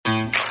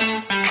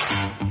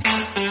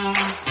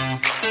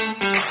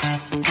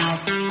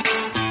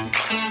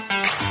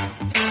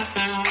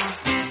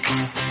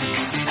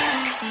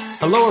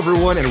Hello,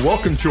 everyone, and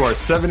welcome to our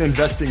 7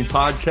 Investing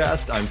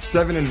podcast. I'm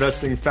 7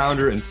 Investing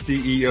founder and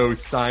CEO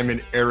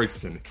Simon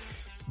Erickson.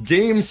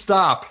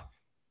 GameStop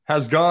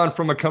has gone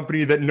from a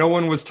company that no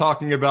one was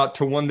talking about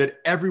to one that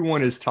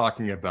everyone is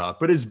talking about.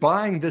 But is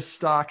buying this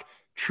stock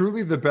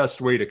truly the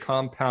best way to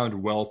compound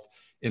wealth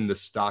in the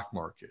stock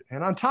market?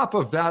 And on top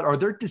of that, are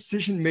there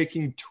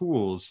decision-making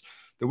tools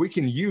that we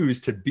can use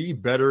to be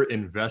better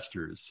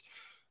investors?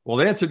 Well,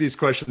 to answer these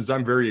questions,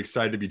 I'm very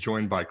excited to be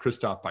joined by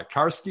Krzysztof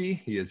Piekarski.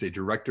 He is a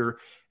director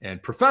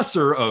and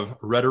professor of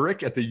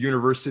rhetoric at the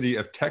University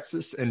of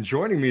Texas. And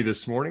joining me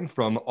this morning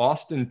from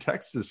Austin,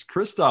 Texas,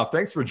 Krzysztof,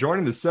 thanks for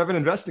joining the 7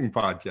 Investing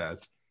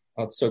podcast.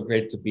 Oh, it's so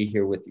great to be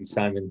here with you,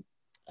 Simon.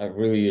 I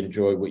really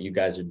enjoy what you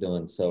guys are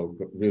doing. So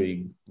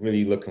really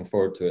looking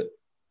forward to it.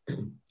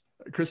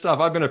 Krzysztof,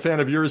 I've been a fan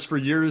of yours for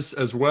years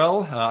as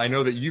well. I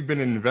know that you've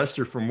been an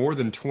investor for more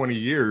than 20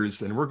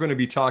 years, and we're going to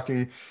be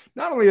talking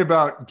not only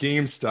about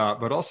GameStop,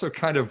 but also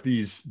kind of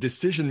these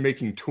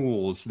decision-making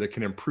tools that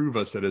can improve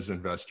us as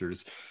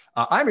investors.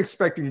 I'm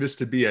expecting this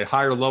to be a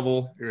higher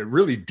level,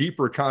 really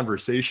deeper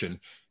conversation.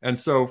 And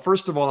so,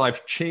 first of all,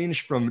 I've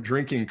changed from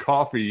drinking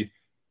coffee,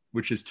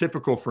 which is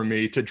typical for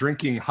me, to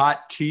drinking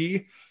hot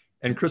tea.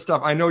 And Krzysztof,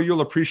 I know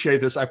you'll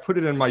appreciate this. I put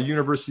it in my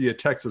University of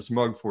Texas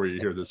mug for you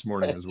here this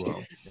morning as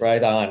well.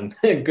 Right on.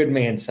 Good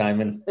man,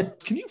 Simon.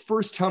 Can you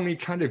first tell me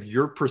kind of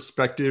your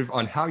perspective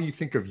on how you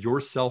think of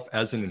yourself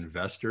as an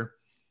investor?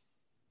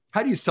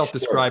 How do you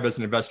self-describe as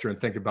an investor and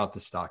think about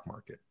the stock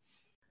market?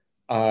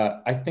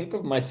 I think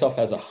of myself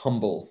as a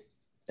humble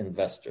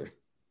investor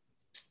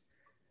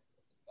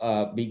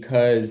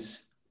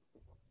because,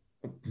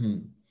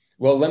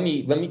 well, let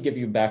me give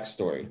you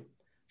backstory.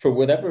 For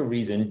whatever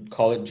reason,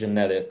 call it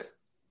genetic,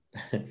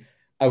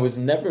 I was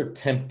never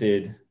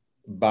tempted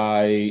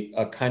by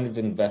a kind of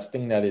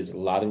investing that is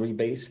lottery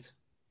based,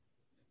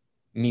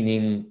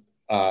 meaning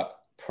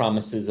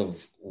promises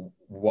of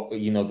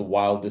the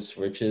wildest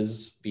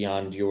riches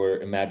beyond your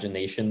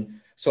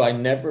imagination. So I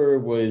never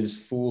was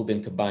fooled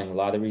into buying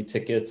lottery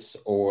tickets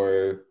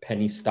or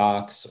penny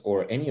stocks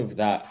or any of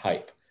that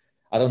hype.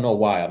 I don't know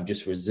why. I'm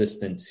just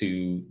resistant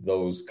to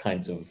those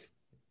kinds of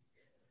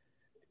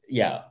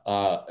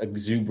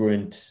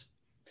exuberant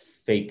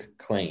fake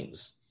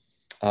claims.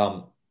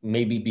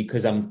 Maybe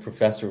because I'm a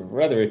professor of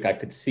rhetoric, I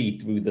could see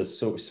through the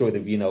sort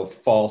of,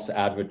 false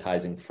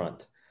advertising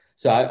front.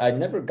 So I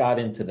never got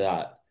into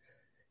that.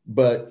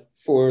 But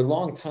for a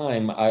long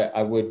time,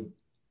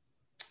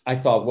 I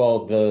thought,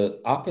 well, the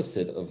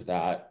opposite of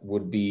that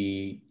would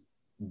be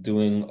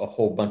doing a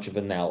whole bunch of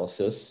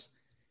analysis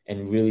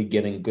and really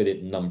getting good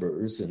at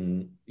numbers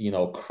and,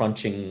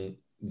 crunching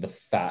the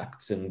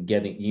facts and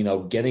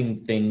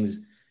getting things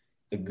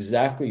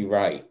exactly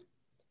right.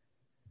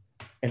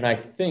 And I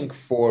think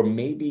for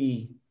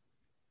maybe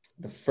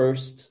the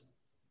first,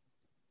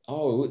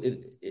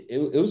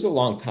 it was a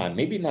long time,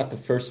 maybe not the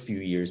first few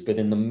years, but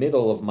in the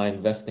middle of my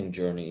investing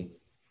journey,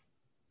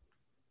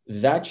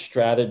 that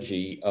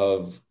strategy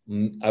of,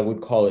 I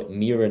would call it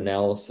mere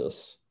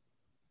analysis,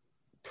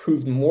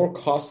 proved more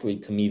costly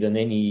to me than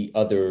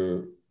anything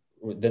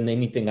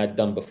I'd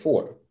done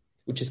before,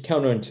 which is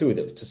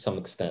counterintuitive to some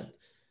extent.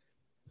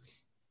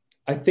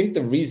 I think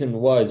the reason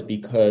was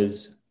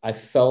because I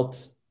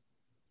felt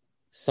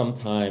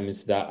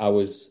sometimes that I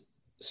was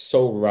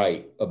so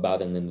right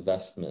about an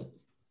investment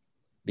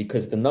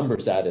because the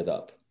numbers added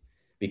up,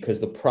 because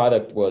the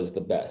product was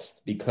the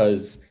best,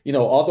 because,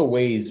 all the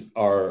ways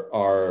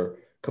our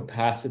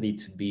capacity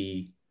to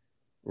be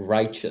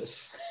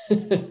righteous,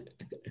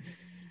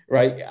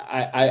 right?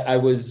 I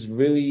was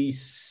really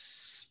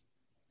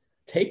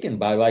taken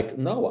by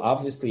no,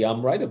 obviously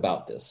I'm right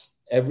about this.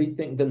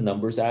 Everything, the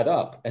numbers add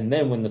up. And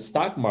then when the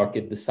stock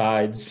market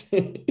decides,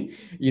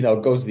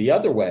 goes the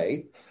other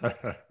way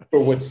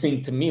for what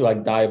seemed to me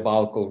like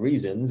diabolical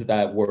reasons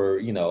that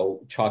were,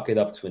 chalk it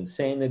up to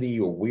insanity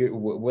or weird,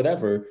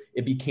 whatever,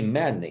 it became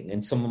maddening.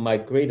 And some of my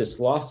greatest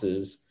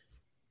losses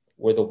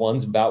were the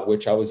ones about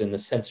which I was in a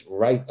sense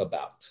right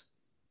about,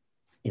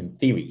 in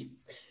theory.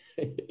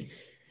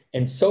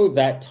 And so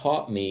that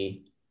taught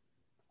me,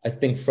 I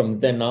think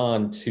from then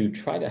on, to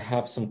try to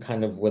have some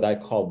kind of what I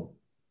call,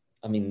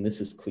 this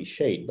is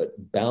cliched,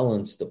 but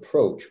balanced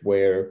approach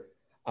where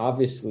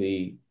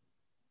obviously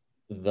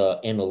the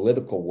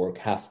analytical work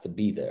has to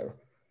be there.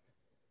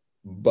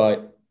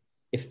 But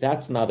if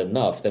that's not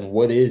enough, then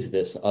what is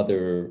this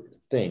other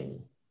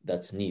thing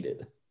that's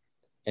needed?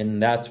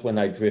 And that's when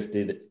I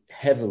drifted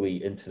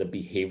heavily into the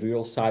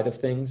behavioral side of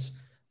things,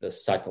 the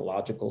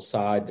psychological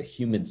side, the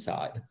human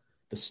side,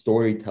 the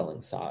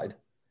storytelling side,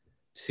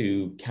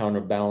 to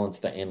counterbalance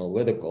the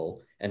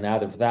analytical. And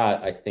out of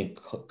that, I think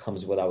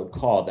comes what I would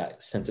call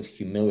that sense of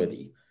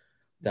humility,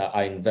 that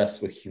I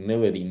invest with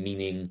humility,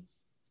 meaning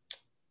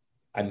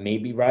I may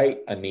be right,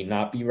 I may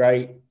not be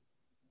right.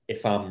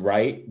 If I'm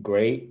right,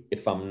 great.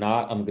 If I'm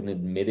not, I'm going to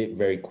admit it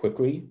very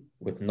quickly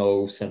with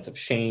no sense of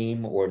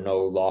shame or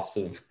no loss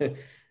of,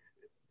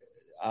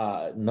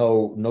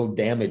 no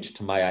damage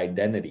to my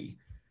identity,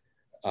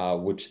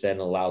 which then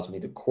allows me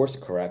to course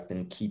correct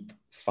and keep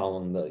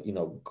following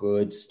the,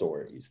 good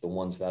stories, the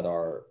ones that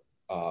are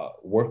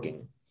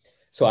working.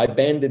 So I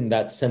abandoned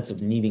that sense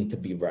of needing to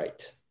be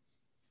right.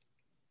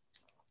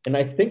 And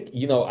I think,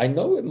 I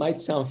know it might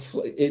sound,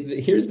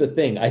 here's the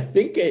thing. I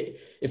think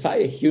if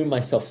I hear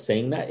myself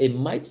saying that, it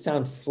might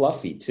sound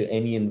fluffy to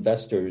any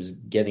investors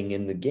getting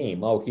in the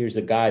game. Oh, here's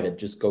a guy that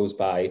just goes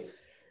by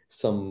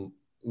some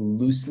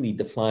loosely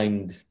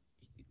defined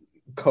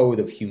code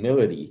of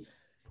humility.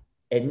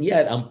 And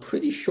yet I'm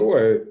pretty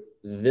sure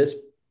this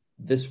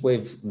way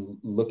of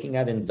looking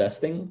at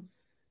investing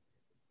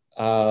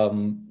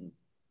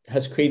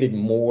has created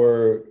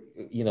more,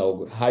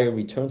 higher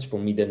returns for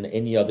me than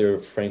any other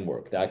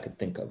framework that I could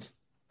think of.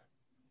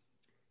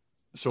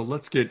 So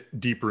let's get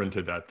deeper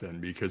into that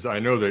then, because I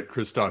know that,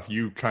 Krzysztof,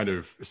 you kind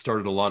of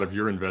started a lot of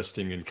your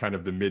investing in kind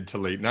of the mid to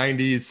late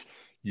 90s.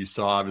 You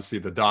saw obviously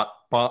the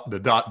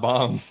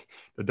dot-com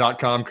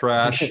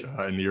crash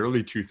in the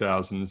early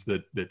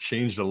 2000s that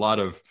changed a lot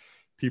of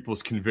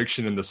people's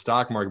conviction in the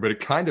stock market. But it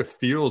kind of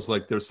feels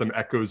like there's some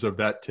echoes of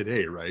that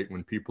today, right?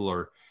 When people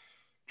are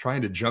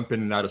trying to jump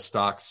in and out of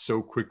stocks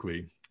so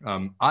quickly.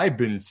 I've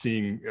been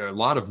seeing a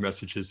lot of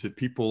messages that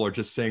people are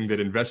just saying that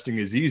investing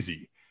is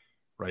easy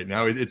right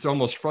now. It's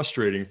almost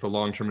frustrating for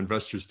long-term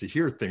investors to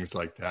hear things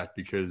like that,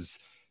 because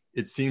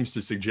it seems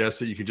to suggest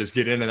that you can just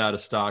get in and out of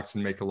stocks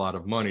and make a lot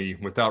of money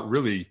without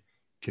really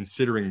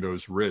considering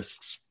those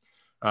risks.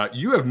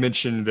 You have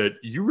mentioned that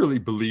you really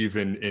believe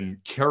in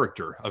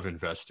character of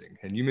investing,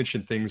 and you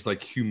mentioned things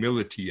like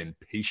humility and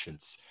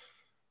patience.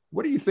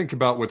 What do you think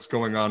about what's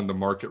going on in the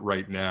market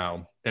right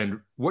now?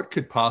 And what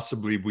could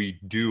possibly we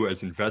do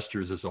as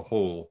investors as a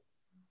whole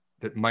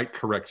that might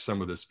correct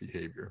some of this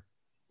behavior?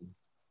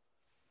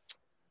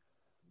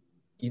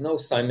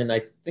 Simon,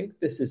 I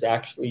think this is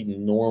actually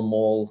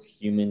normal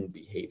human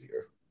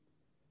behavior.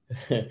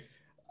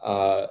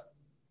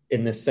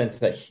 In the sense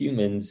that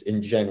humans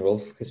in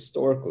general,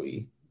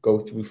 historically, go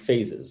through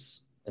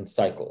phases and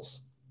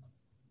cycles.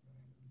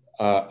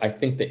 I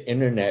think the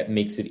internet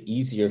makes it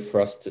easier for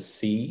us to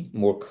see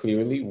more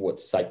clearly what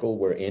cycle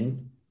we're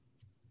in,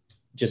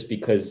 just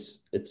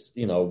because it's,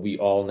 we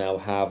all now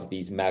have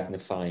these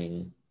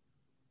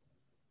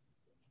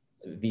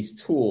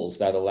tools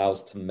that allow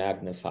us to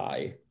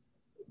magnify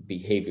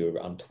behavior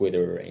on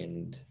Twitter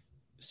and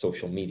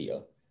social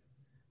media.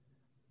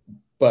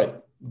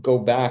 But go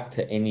back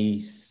to any,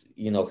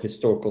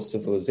 historical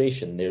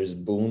civilization, there's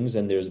booms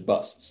and there's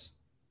busts.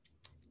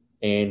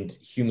 And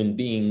human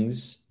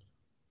beings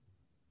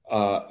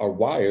are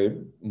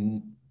wired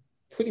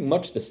pretty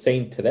much the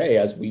same today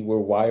as we were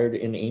wired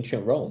in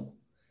ancient Rome.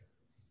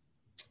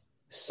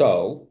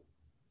 So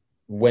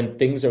when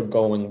things are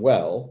going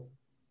well,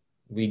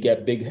 we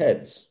get big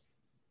heads.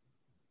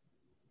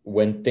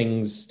 When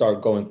things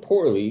start going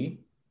poorly,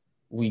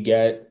 we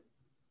get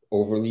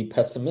overly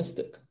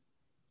pessimistic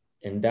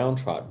and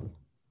downtrodden.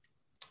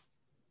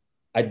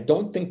 I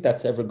don't think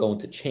that's ever going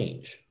to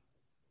change.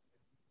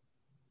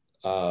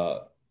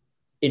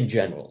 In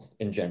general.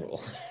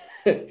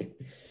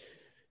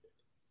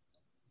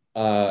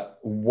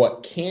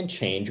 What can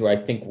change, or I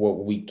think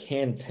what we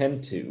can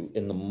tend to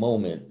in the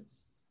moment,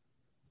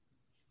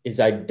 is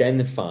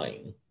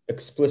identifying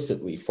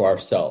explicitly for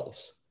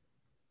ourselves,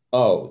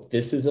 oh,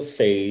 this is a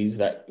phase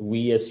that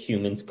we as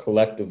humans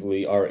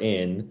collectively are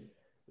in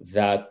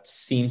that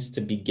seems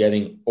to be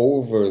getting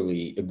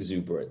overly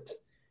exuberant,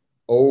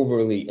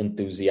 overly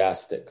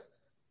enthusiastic,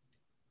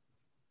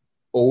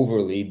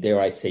 overly, dare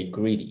I say,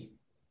 greedy.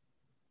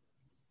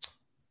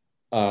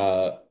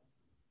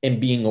 And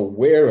being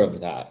aware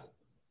of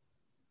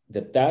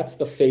that's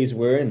the phase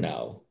we're in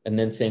now, and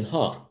then saying,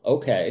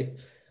 okay,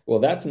 well,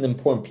 that's an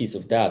important piece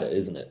of data,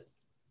 isn't it?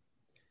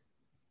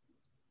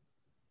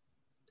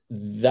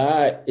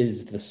 That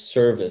is the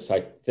service, I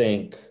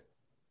think,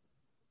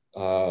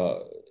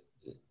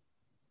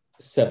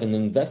 Seven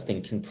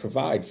Investing can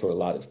provide for a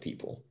lot of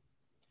people.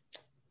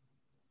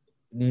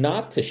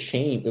 Not to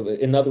shame,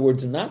 in other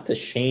words, not to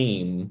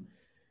shame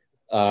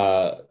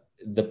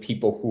the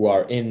people who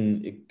are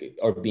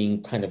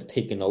being kind of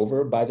taken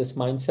over by this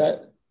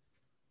mindset,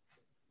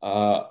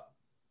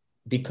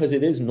 because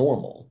it is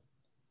normal,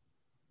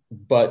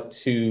 but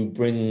to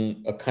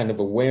bring a kind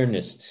of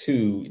awareness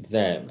to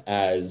them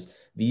as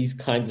these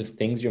kinds of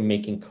things you're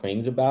making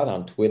claims about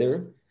on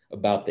Twitter,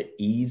 about the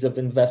ease of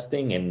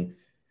investing and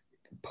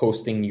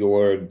posting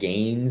your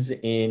gains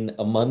in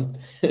a month,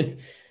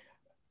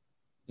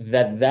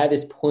 that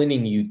is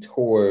pointing you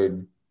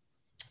toward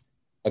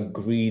a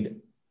greed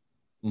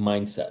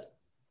mindset.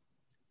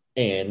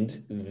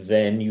 And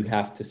then you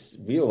have to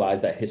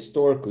realize that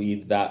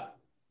historically that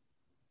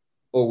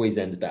always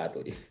ends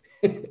badly.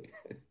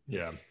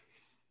 Yeah.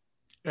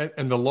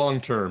 And the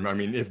long term, I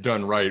mean, if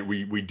done right,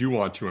 we do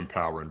want to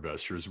empower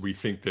investors. We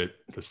think that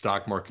the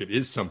stock market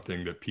is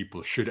something that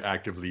people should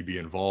actively be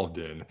involved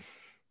in.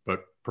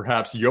 But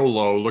perhaps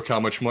YOLO, look how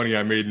much money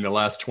I made in the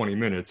last 20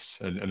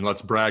 minutes, and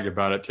let's brag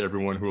about it to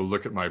everyone who will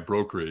look at my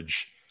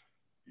brokerage,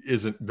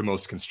 isn't the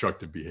most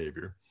constructive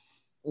behavior.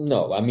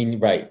 No, I mean,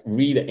 right.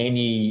 Read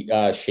any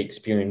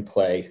Shakespearean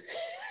play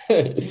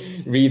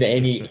read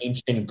any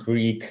ancient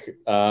Greek,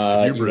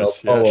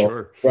 Hubris, yeah, poem.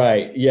 sure.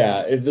 Right.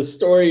 Yeah. The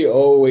story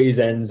always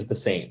ends the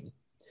same.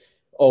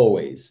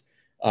 Always.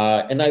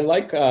 And I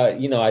like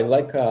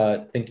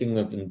thinking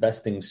of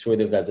investing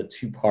sort of as a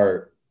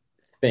two-part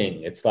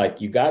thing. It's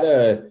like you got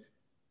to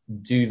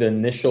do the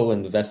initial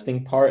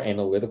investing part,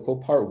 analytical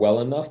part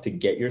well enough to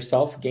get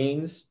yourself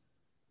gains.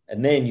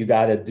 And then you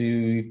got to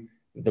do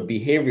the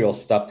behavioral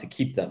stuff to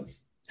keep them.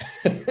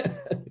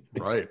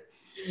 Right.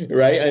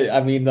 Right.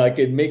 I mean, like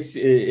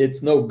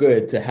it's no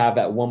good to have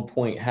at one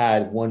point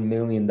had $1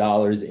 million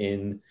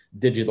in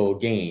digital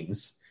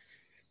gains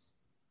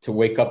to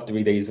wake up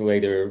 3 days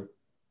later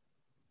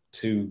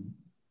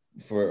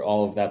for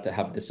all of that to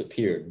have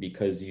disappeared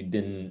because you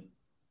didn't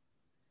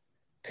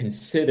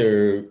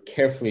consider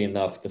carefully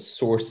enough the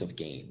source of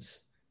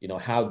gains.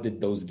 How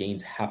did those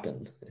gains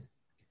happen?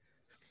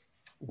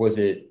 Was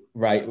it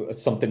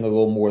something a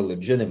little more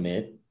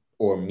legitimate,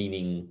 or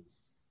meaning,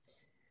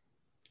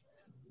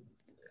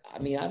 I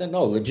mean, I don't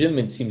know,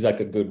 legitimate seems like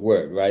a good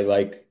word, right?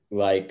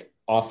 Like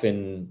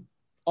often,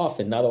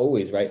 not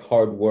always, right?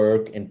 Hard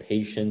work and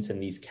patience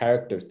and these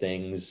character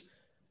things,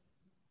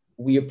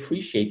 we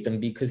appreciate them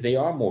because they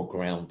are more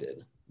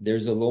grounded.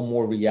 There's a little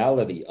more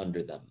reality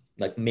under them,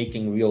 like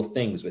making real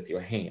things with your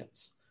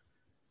hands.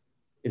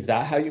 Is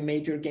that how you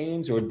made your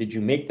gains, or did you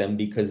make them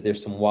because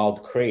there's some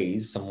wild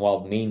craze, some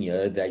wild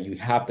mania that you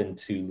happen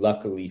to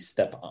luckily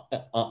step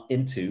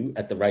into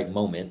at the right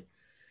moment?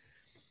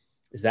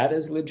 Is that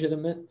as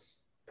legitimate?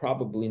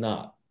 Probably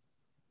not.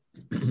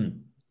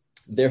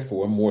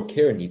 Therefore, more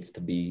care needs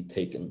to be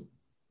taken.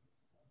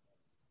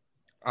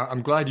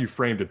 I'm glad you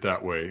framed it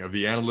that way, of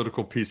the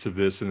analytical piece of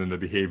this and then the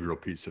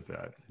behavioral piece of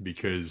that,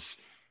 because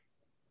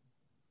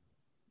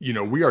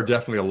we are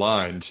definitely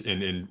aligned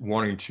in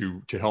wanting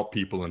to help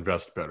people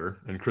invest better.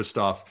 And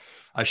Krzysztof,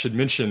 I should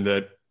mention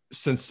that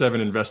since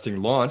 7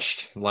 Investing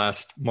launched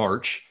last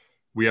March,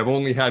 we have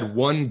only had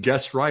one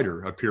guest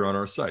writer appear on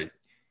our site.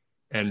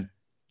 And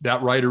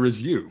that writer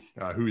is you,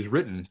 who's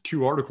written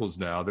 2 articles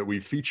now that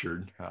we've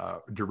featured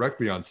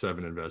directly on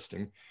 7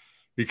 Investing,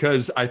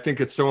 because I think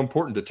it's so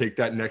important to take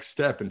that next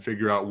step and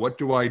figure out, what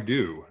do I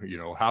do?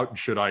 How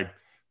should I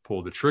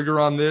pull the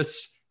trigger on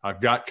this? I've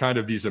got kind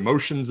of these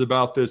emotions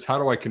about this. How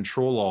do I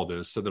control all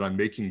this so that I'm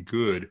making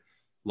good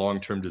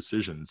long-term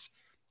decisions?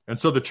 And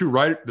so the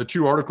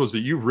two articles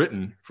that you've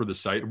written for the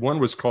site, one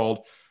was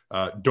called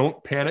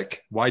Don't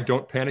Panic, Why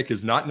Don't Panic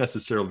is Not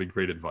Necessarily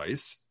Great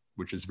Advice,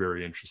 which is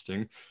very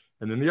interesting.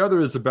 And then the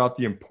other is about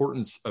the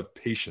importance of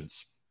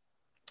patience.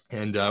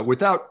 And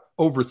without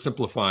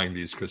oversimplifying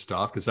these,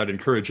 Krzysztof, because I'd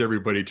encourage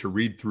everybody to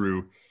read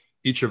through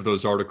each of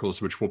those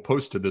articles, which we'll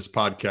post to this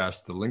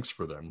podcast, the links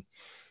for them.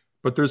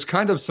 But there's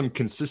kind of some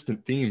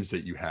consistent themes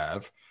that you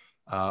have.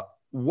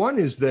 One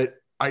is that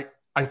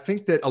I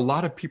think that a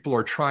lot of people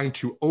are trying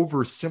to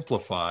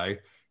oversimplify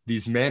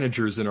these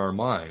managers in our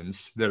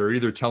minds that are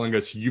either telling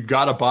us, you've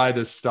got to buy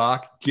this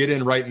stock, get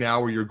in right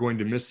now, or you're going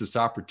to miss this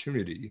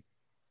opportunity,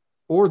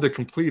 or the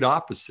complete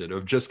opposite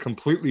of just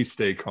completely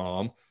stay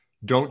calm,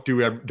 don't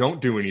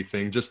do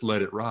anything, just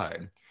let it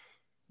ride.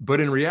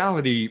 But in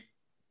reality,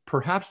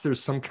 perhaps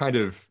there's some kind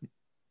of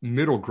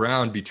middle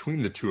ground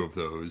between the two of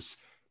those,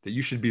 that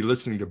you should be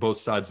listening to both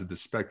sides of the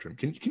spectrum.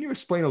 Can you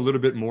explain a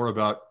little bit more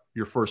about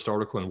your first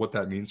article and what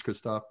that means,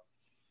 Krzysztof?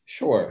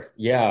 Sure.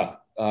 Yeah.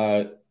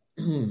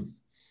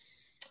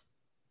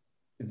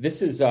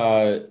 This is,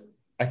 I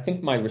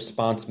think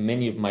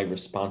many of my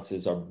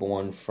responses are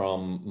born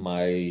from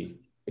my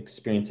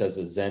experience as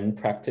a Zen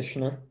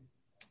practitioner,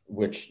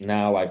 which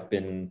now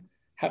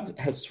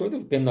has sort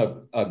of been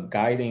a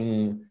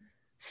guiding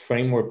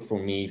framework for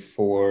me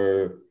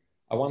for,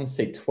 I want to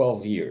say,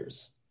 12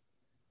 years.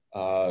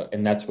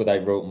 And that's what I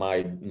wrote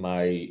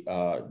my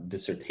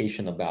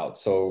dissertation about.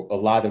 So a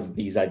lot of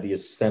these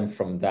ideas stem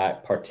from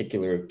that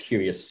particular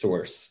curious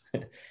source.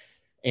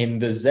 In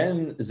the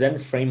Zen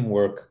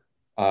framework,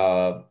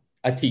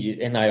 I teach,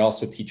 and I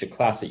also teach a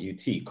class at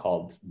UT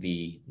called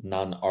the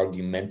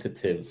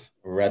Non-Argumentative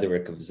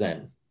Rhetoric of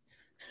Zen.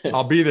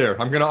 I'll be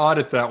there. I'm going to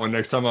audit that one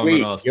next time I'm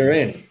in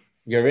Austin.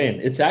 You're in.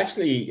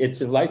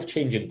 It's a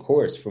life-changing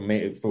course for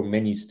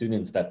many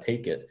students that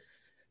take it,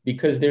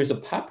 because there's a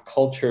pop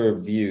culture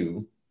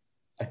view,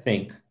 I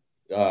think,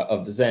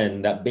 of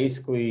Zen that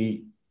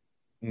basically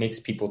makes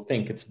people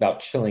think it's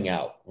about chilling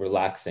out,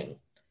 relaxing,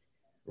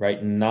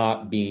 right?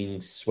 Not being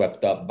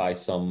swept up by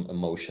some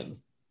emotion.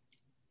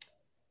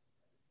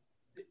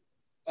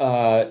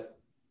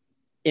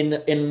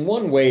 In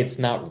one way, it's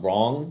not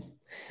wrong.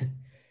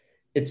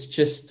 It's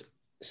just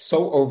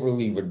so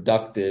overly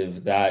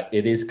reductive that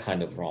it is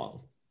kind of wrong.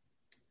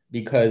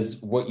 Because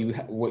what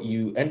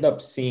you end up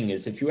seeing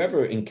is, if you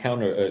ever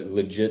encounter a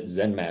legit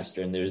Zen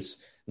master, and there's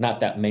not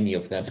that many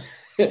of them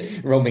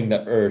roaming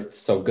the earth,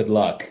 so good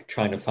luck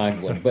trying to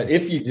find one. But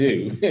if you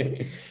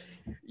do,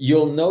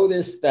 you'll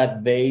notice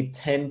that they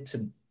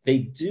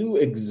do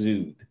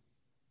exude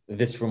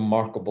this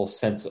remarkable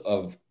sense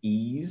of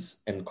ease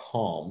and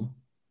calm.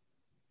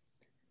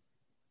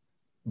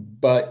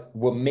 But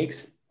what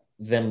makes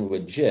them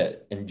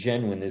legit and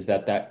genuine is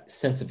that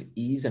sense of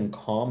ease and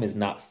calm is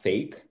not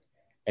fake.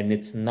 And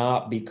it's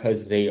not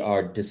because they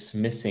are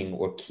dismissing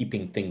or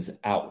keeping things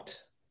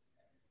out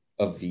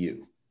of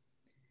view.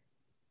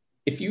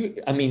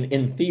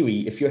 In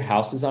theory, if your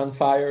house is on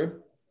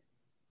fire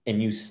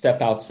and you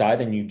step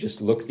outside and you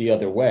just look the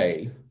other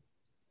way,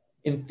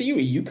 in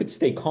theory, you could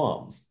stay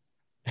calm,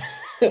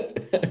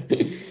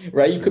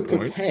 right? You could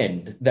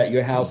pretend that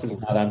your house is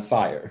not on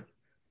fire,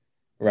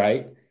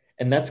 right?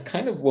 And that's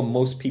kind of what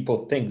most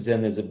people think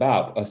Zen is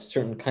about, a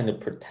certain kind of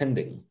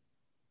pretending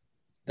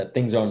that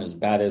things aren't as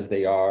bad as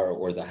they are,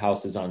 or the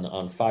house is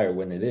on fire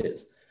when it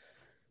is.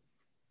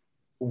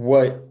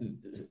 What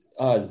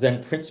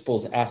Zen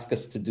principles ask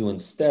us to do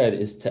instead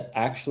is to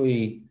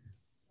actually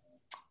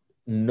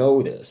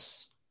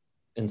notice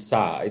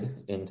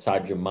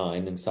inside your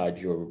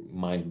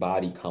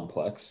mind-body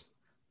complex,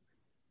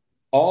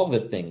 all the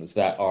things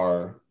that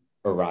are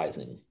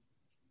arising.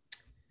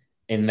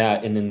 In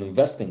an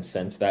investing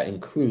sense, that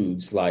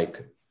includes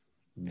like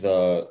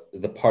the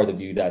part of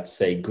you that's,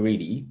 say,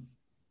 greedy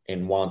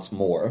and wants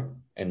more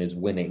and is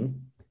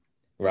winning,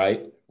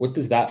 right? What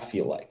does that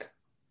feel like?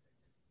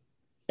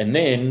 And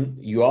then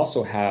you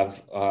also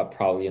have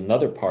probably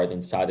another part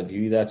inside of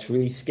you that's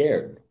really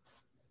scared.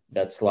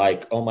 That's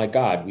like, oh my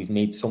God, we've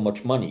made so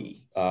much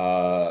money.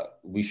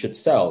 We should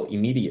sell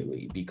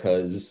immediately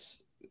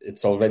because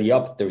it's already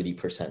up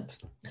 30%,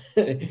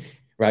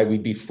 right?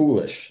 We'd be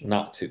foolish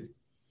not to.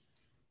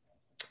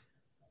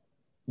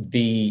 What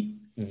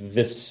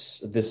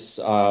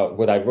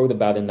I wrote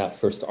about in that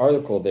first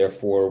article,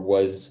 therefore,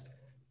 was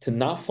to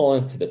not fall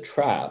into the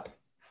trap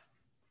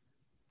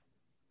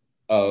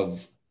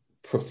of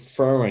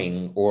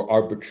preferring or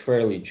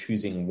arbitrarily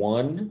choosing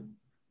one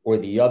or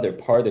the other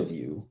part of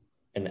you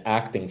and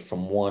acting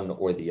from one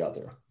or the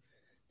other.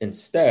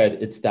 Instead,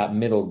 it's that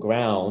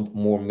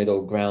more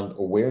middle ground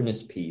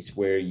awareness piece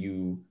where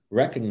you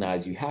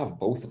recognize you have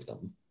both of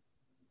them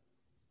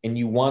and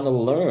you want to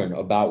learn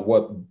about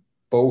what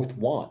both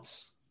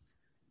wants.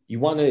 You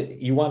want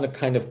to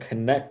kind of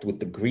connect with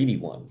the greedy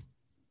one,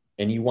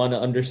 and you want to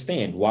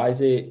understand, why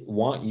does it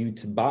want you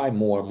to buy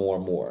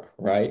more,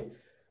 right?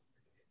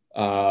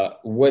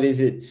 What is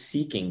it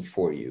seeking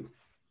for you?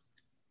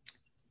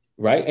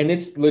 Right. And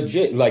it's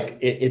legit, like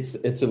it's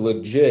a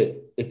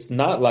legit, it's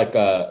not like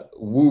a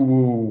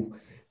woo-woo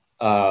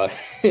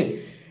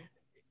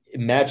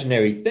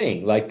imaginary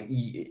thing. Like,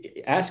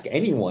 ask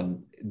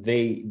anyone,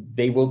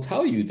 they will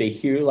tell you they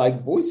hear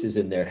like voices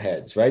in their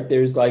heads, right?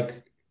 There's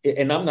like,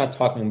 and I'm not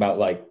talking about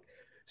like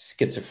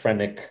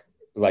schizophrenic,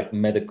 like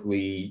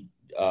medically,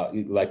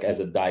 like as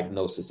a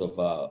diagnosis of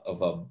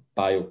a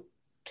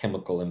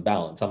biochemical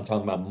imbalance. I'm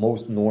talking about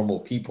most normal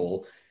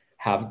people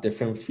have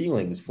different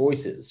feelings,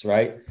 voices,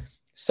 right?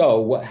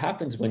 So what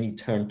happens when you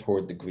turn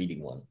toward the greedy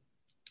one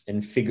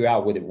and figure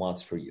out what it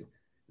wants for you?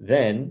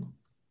 Then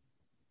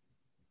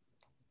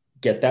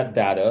get that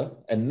data,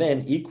 and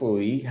then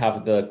equally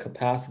have the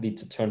capacity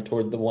to turn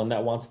toward the one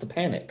that wants to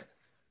panic.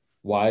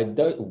 Why is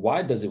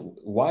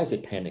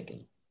it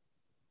panicking?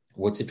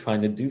 What's it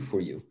trying to do for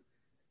you?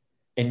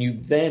 And you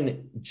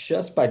then,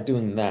 just by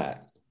doing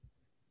that,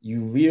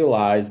 you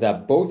realize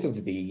that both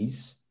of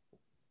these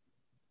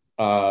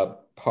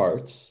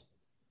parts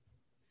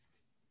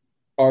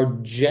are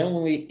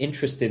generally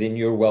interested in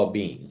your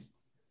well-being.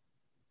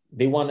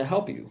 They want to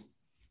help you.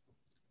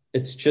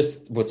 It's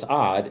just, what's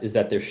odd is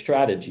that their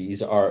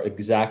strategies are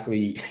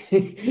exactly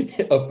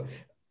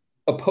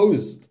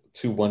opposed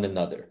to one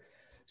another.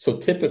 So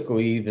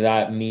typically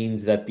that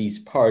means that these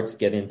parts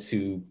get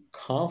into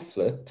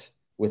conflict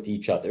with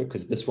each other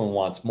because this one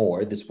wants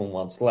more, this one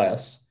wants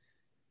less.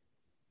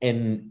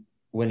 And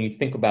when you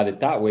think about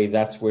it that way,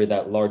 that's where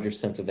that larger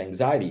sense of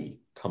anxiety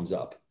comes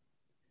up.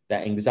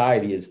 That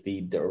anxiety is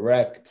the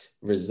direct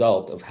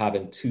result of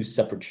having two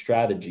separate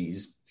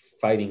strategies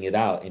fighting it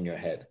out in your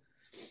head.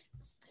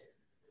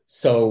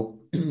 So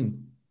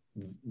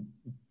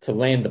to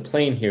land the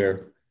plane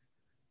here,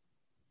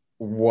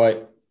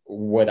 what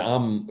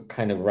I'm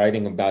kind of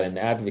writing about and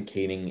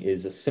advocating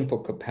is a simple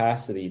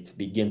capacity to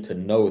begin to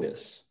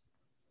notice.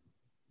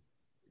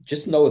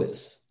 Just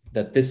notice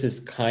that this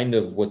is kind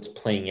of what's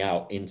playing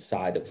out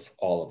inside of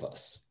all of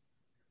us.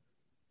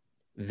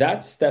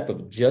 That step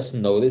of just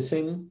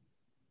noticing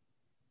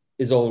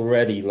is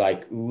already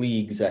like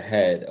leagues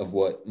ahead of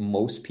what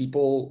most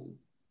people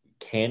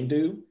can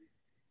do.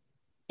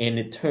 And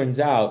it turns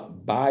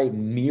out by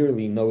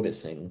merely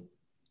noticing,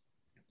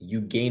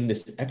 you gain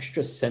this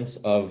extra sense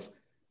of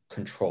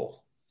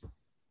control,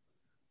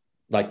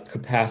 like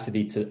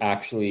capacity to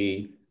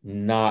actually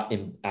not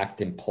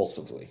act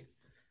impulsively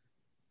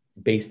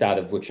based out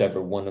of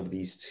whichever one of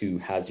these two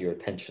has your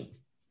attention.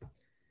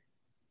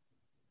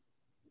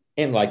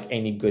 And like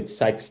any good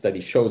psych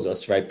study shows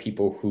us, right,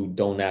 people who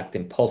don't act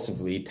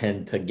impulsively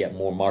tend to get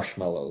more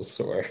marshmallows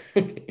or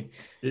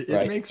It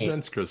right? makes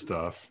sense,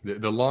 Krzysztof.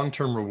 The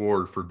long-term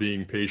reward for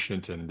being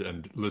patient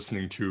and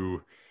listening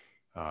to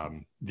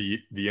the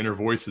inner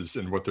voices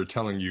and what they're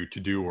telling you to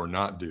do or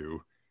not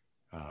do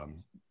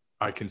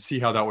I can see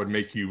how that would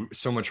make you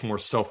so much more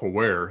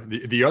self-aware.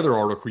 The other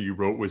article you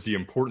wrote was the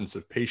importance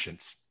of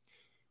patience,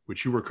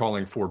 which you were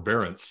calling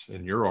forbearance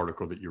in your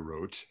article that you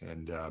wrote.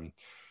 And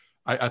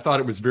I thought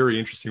it was very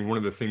interesting. One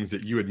of the things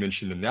that you had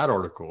mentioned in that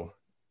article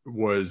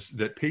was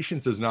that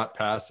patience is not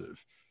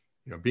passive.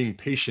 You know, being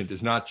patient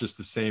is not just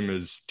the same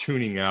as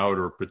tuning out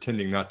or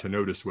pretending not to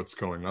notice what's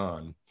going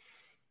on.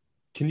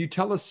 Can you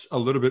tell us a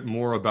little bit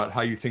more about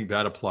how you think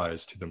that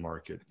applies to the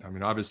market? I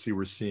mean, obviously,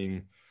 we're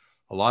seeing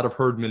a lot of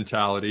herd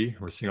mentality.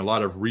 We're seeing a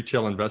lot of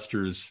retail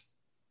investors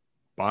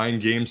buying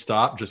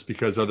GameStop just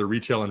because other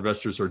retail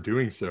investors are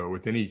doing so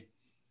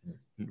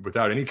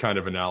without any kind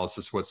of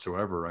analysis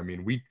whatsoever. I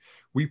mean,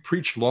 we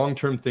preach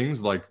long-term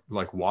things like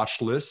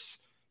watch lists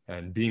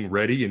and being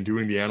ready and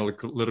doing the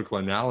analytical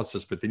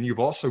analysis, but then you've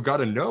also got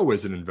to know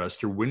as an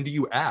investor, when do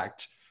you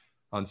act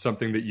on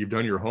something that you've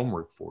done your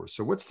homework for?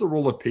 So what's the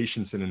role of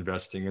patience in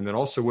investing? And then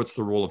also what's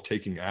the role of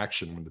taking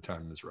action when the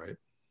time is right?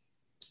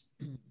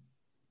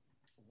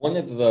 One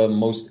of the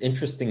most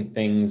interesting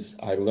things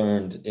I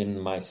learned in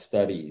my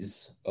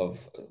studies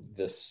of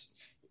this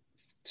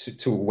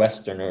to a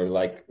Westerner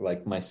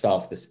like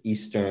myself, this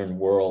Eastern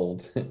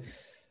world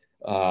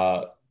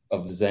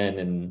of Zen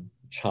and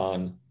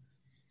Chan,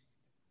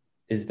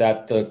 is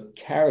that the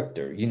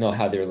character, you know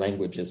how their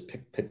language is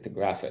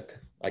pictographic.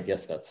 I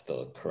guess that's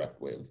the correct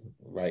way,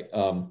 right?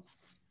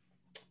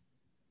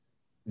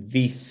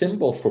 The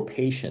symbol for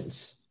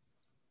patience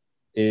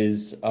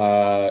is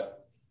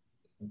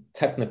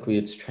technically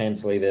it's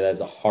translated as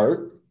a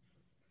heart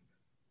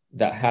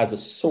that has a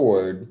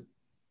sword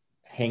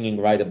hanging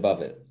right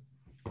above it.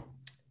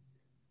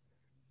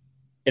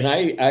 And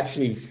I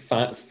actually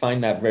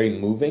find that very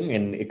moving,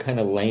 and it kind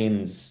of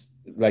lands,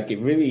 like, it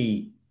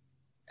really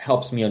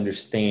helps me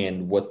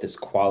understand what this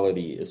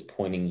quality is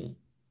pointing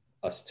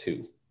us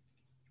to.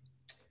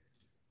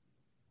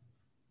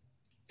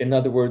 In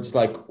other words,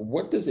 like,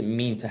 what does it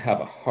mean to have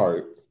a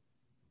heart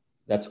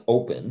that's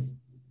open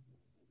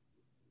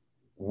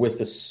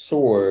with a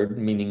sword,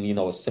 meaning, you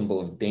know, a symbol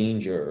of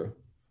danger,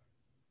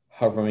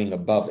 hovering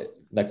above it?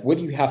 Like, what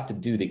do you have to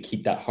do to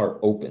keep that heart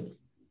open?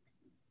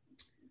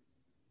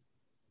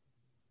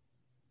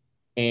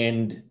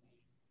 And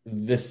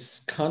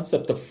this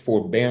concept of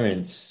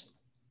forbearance,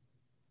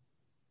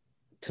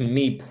 to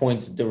me,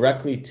 points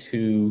directly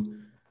to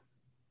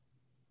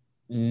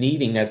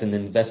needing, as an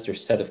investor,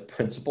 set of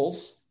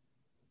principles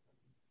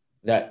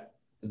that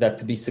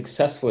to be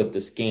successful at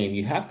this game,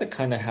 you have to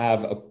kind of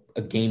have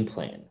a game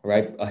plan,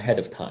 right, ahead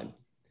of time.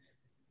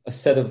 A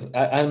set of,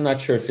 I'm not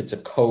sure if it's a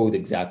code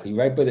exactly,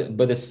 right,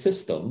 but a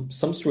system,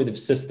 some sort of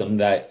system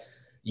that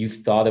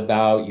you've thought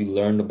about, you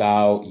learned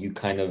about, you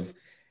kind of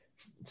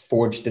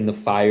forged in the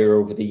fire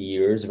over the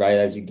years, right,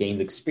 as you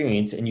gained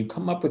experience, and you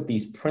come up with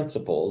these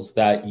principles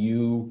that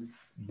you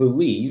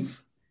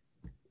believe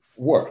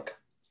work.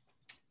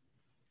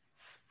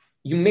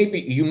 You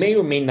may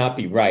or may not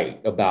be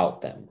right about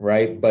them,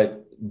 right?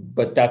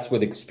 But that's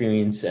what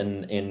experience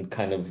and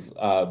kind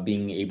of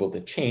being able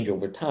to change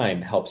over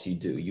time helps you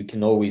do. You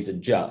can always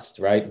adjust,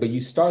 right? But you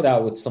start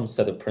out with some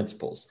set of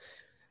principles.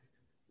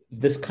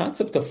 This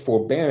concept of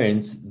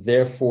forbearance,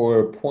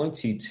 therefore,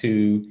 points you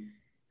to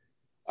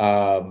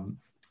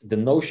the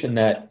notion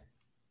that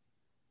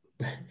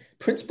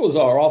principles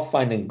are all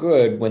fine and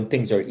good when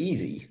things are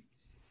easy.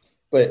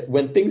 But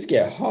when things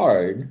get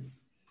hard,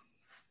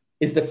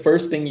 is the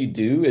first thing you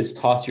do is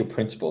toss your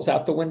principles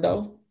out the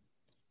window?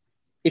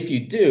 If you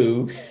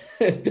do,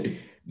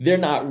 they're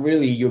not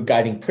really your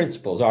guiding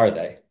principles, are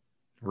they?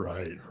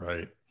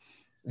 Right.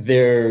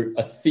 They're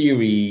a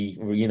theory,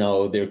 you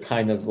know, they're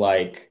kind of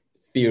like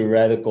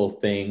theoretical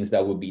things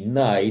that would be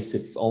nice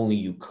if only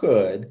you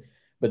could,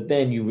 but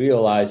then you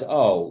realize,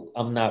 oh,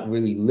 I'm not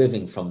really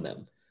living from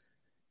them.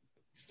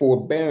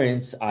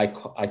 Forbearance, I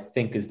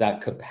think, is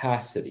that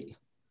capacity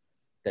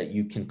that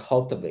you can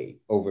cultivate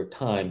over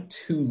time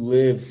to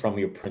live from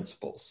your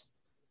principles.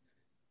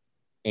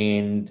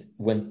 And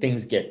when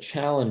things get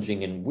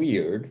challenging and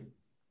weird,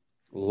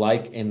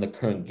 like in the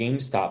current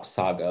GameStop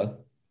saga,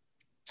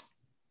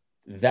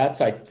 that's,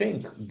 I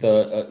think,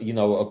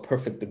 a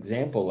perfect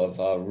example of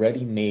a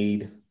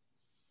ready-made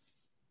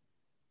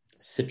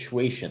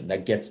situation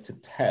that gets to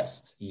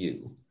test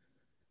you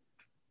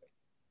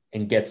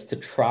and gets to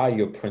try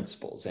your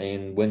principles.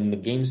 And when the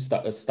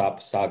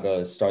GameStop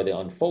saga started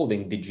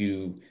unfolding, did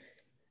you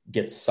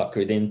get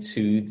suckered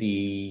into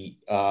the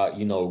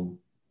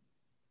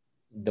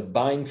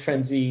buying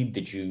frenzy?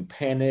 Did you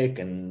panic?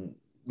 And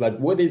like,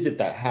 what is it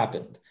that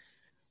happened?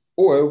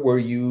 Or were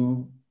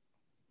you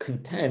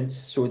content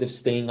sort of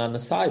staying on the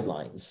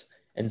sidelines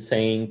and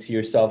saying to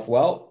yourself,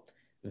 well,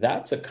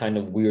 that's a kind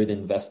of weird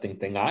investing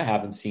thing I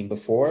haven't seen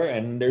before,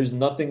 and there's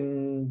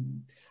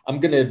nothing, I'm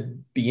going to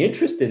be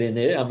interested in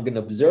it, I'm going to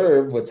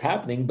observe what's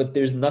happening, but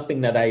there's nothing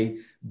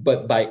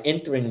but by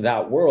entering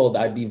that world,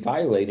 I'd be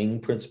violating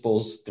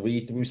principles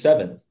 3 through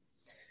 7.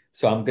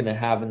 So I'm going to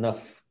have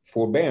enough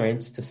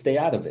forbearance to stay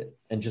out of it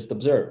and just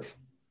observe.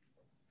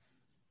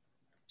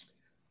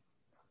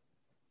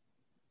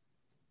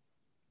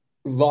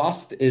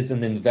 Lost is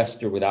an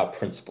investor without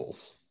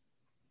principles.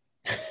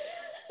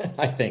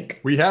 I think.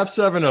 We have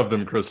 7 of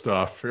them,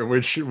 Krzysztof,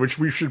 which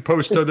we should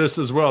post to this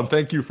as well. And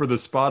thank you for the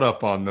spot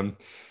up on them.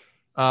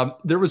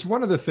 There was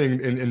one other thing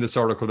in this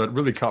article that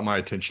really caught my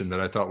attention that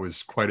I thought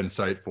was quite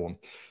insightful.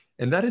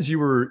 And that is you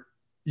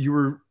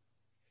were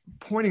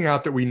pointing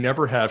out that we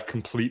never have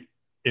complete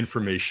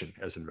information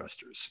as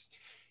investors.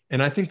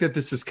 And I think that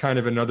this is kind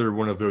of another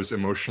one of those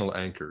emotional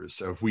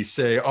anchors of we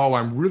say, oh,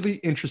 I'm really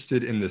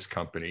interested in this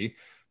company.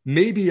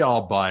 Maybe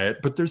I'll buy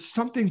it, but there's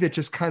something that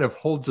just kind of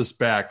holds us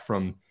back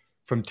from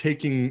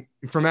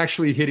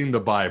actually hitting the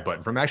buy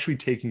button, from actually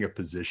taking a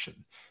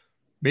position.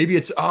 Maybe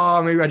it's,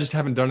 maybe I just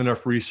haven't done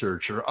enough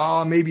research,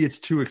 or maybe it's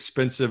too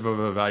expensive of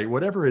a value,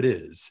 whatever it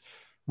is.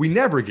 We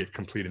never get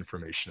complete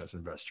information as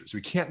investors.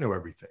 We can't know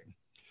everything.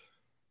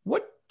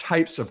 What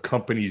types of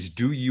companies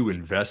do you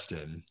invest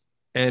in?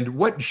 And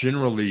what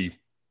generally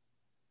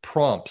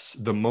prompts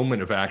the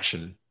moment of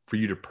action for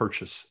you to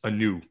purchase a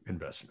new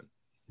investment?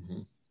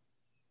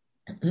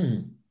 Mm-hmm.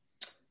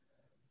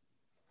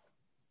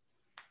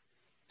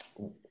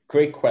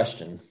 Great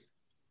question.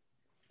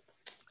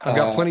 I've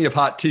got plenty of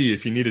hot tea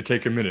if you need to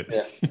take a minute.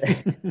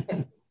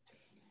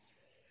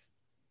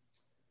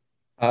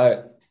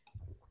 Yeah.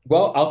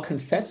 Well, I'll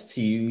confess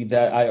to you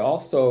that I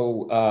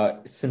also,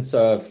 since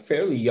a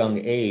fairly young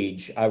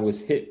age, I was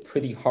hit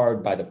pretty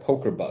hard by the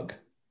poker bug.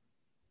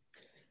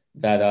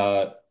 That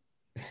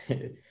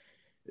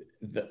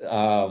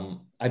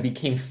I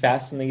became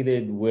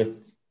fascinated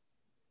with.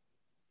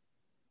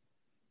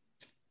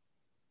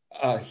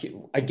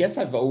 I guess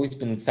I've always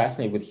been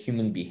fascinated with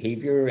human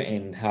behavior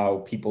and how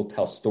people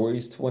tell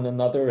stories to one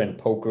another. And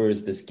poker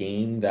is this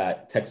game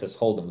that Texas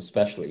Hold'em,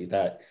 especially,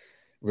 that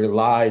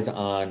relies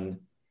on,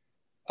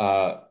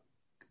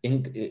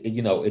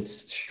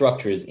 its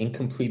structure is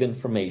incomplete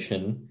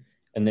information.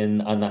 And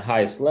then on the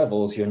highest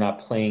levels, you're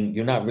not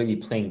really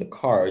playing the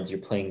cards, you're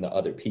playing the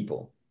other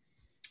people.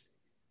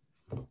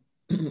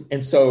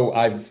 And so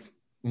I've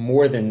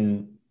more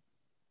than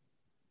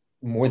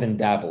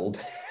dabbled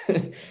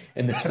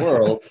in this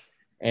world.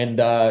 And,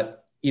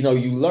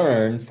 you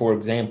learn, for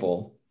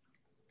example,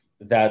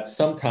 that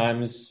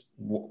sometimes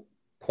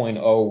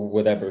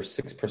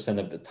 6%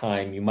 of the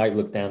time, you might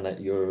look down at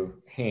your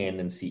hand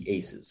and see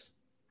aces.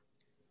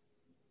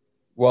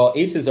 Well,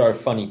 aces are a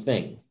funny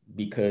thing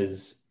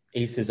because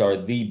aces are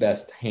the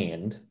best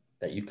hand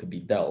that you could be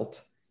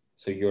dealt.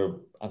 So you're,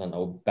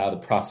 about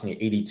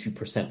approximately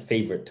 82%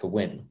 favorite to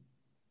win.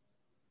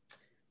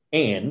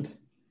 And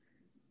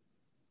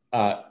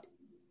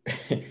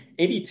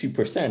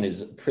 82%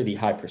 is a pretty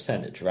high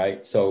percentage,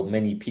 right? So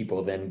many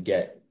people then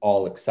get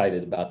all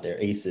excited about their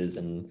aces,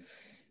 and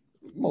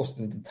most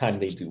of the time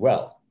they do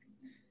well.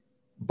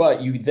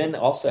 But you then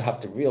also have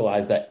to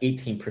realize that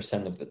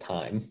 18% of the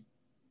time,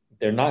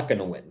 they're not going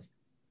to win,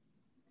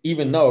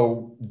 even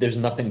though there's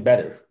nothing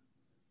better.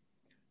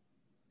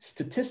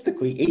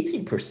 Statistically,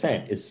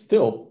 18% is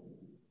still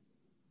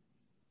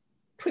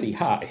pretty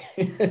high.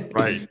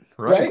 Right?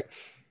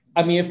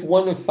 I mean, if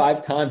 1 of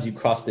 5 times you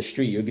cross the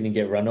street, you're going to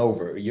get run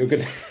over. You're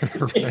going to,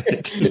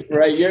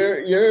 right?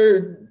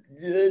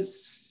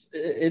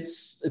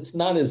 It's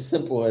not as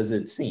simple as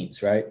it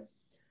seems, right?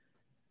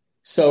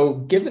 So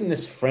given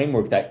this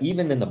framework that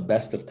even in the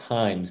best of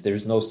times,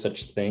 there's no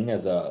such thing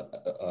as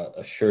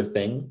a sure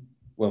thing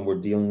when we're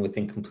dealing with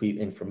incomplete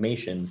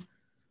information,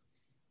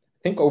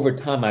 I think over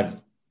time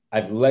I've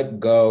let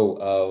go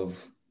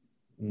of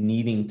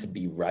needing to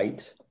be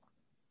right,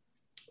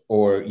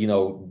 or,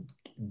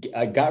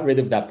 I got rid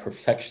of that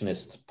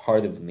perfectionist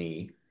part of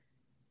me.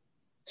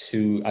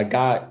 I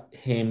got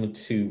him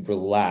to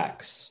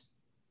relax.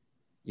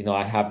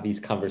 I have these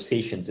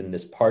conversations in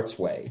this parts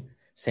way,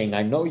 saying,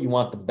 I know you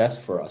want the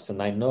best for us,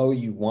 and I know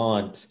you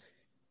want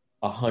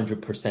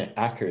 100%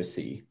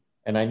 accuracy.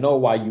 And I know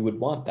why you would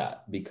want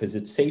that, because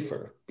it's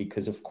safer,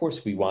 because of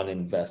course we want to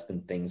invest in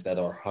things that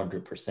are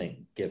 100%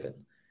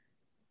 given.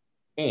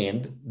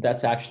 And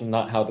that's actually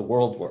not how the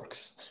world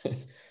works.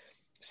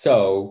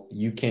 So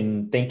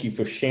thank you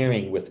for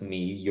sharing with me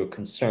your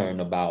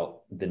concern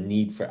about the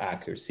need for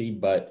accuracy,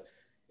 but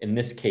in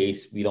this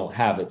case, we don't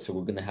have it, so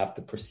we're going to have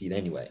to proceed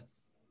anyway.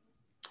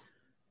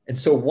 And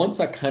so once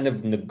I kind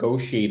of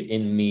negotiate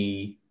in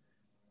me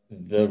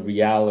the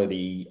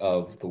reality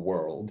of the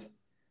world,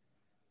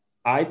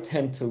 I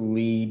tend to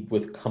lead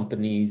with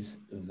companies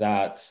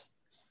that,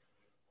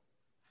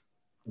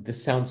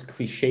 this sounds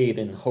cliched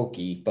and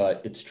hokey,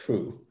 but it's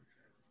true,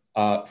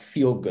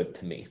 feel good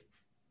to me.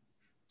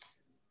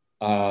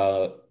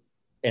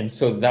 And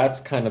so that's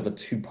kind of a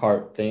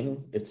 2-part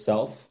thing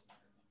itself.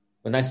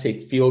 When I say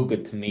feel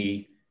good to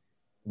me,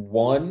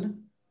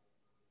 one,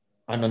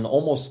 on an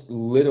almost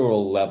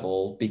literal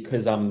level,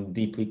 because I'm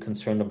deeply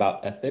concerned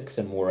about ethics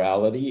and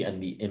morality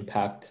and the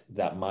impact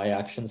that my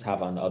actions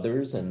have on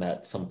others and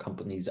that some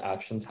companies'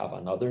 actions have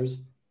on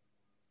others,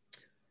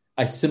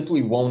 I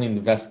simply won't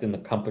invest in the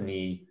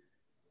company.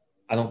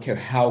 I don't care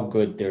how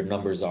good their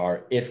numbers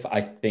are, if I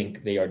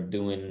think they are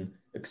doing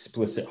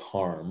explicit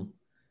harm,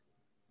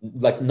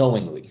 like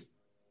knowingly.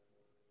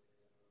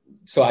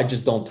 So I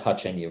just don't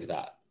touch any of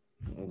that.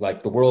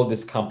 Like, the world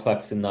is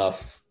complex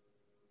enough.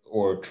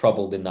 or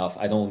troubled enough.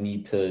 I don't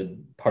need to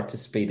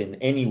participate in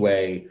any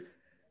way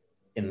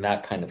in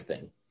that kind of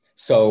thing.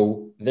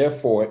 So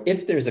therefore,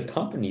 if there's a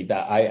company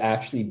that I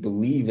actually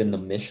believe in the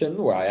mission,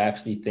 or I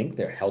actually think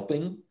they're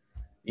helping,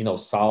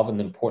 solve an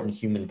important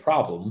human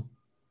problem,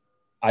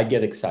 I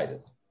get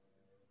excited.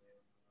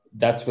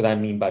 That's what I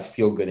mean by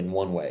feel good in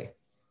one way.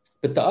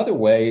 But the other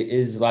way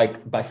is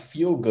like by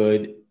feel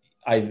good,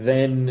 I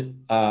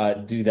then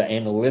do the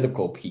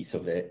analytical piece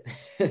of it.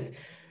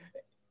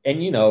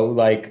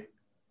 And,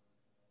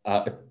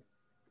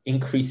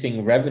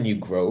 increasing revenue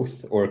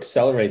growth or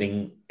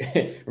accelerating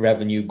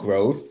revenue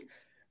growth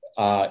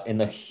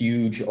in a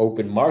huge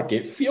open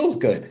market feels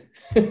good,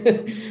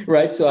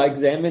 right? So I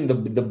examine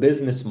the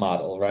business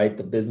model, right?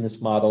 The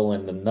business model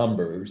and the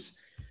numbers,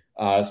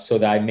 so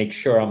that I make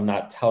sure I'm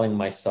not telling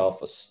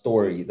myself a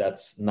story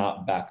that's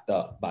not backed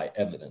up by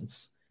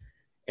evidence.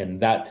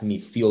 And that to me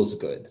feels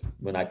good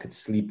when I could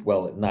sleep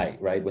well at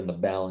night, right? When the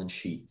balance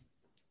sheet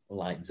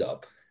lines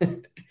up.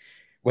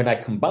 When I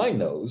combine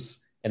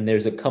those, and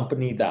there's a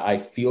company that I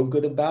feel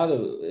good about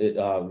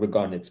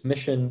regarding its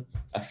mission,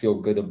 I feel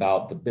good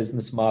about the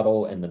business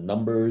model and the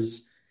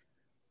numbers.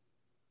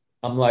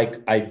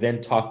 I then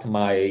talk to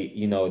my,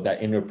 that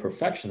inner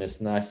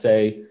perfectionist, and I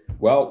say,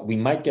 well, we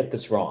might get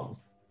this wrong,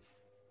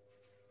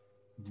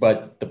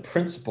 but the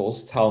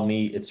principles tell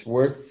me it's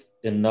worth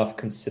enough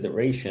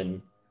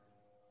consideration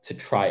to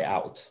try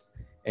out.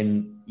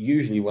 And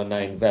usually when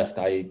I invest,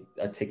 I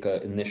take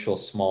an initial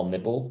small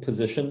nibble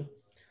position,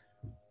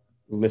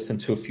 listen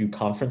to a few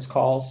conference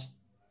calls,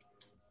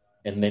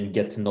 and then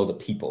get to know the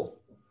people.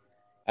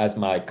 As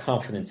my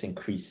confidence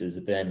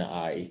increases, then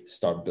I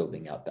start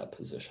building out that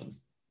position.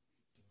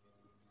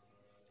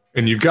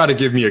 And you've got to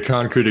give me a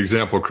concrete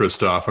example,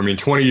 Krzysztof. I mean,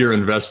 20-year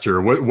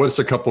investor, what's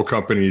a couple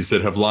companies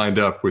that have lined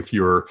up with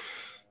your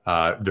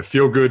the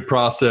feel-good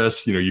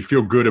process? You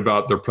feel good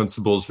about their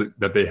principles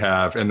that they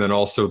have, and then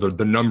also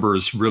the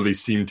numbers really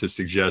seem to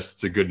suggest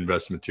it's a good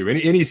investment too.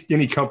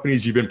 Any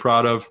companies you've been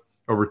proud of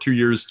over 2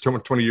 years,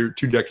 20 years,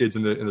 2 decades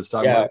in the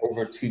stock market? Yeah,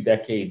 over 2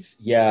 decades.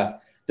 Yeah.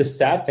 The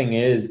sad thing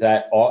is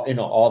that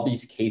all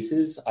these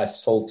cases, I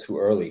sold too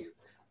early.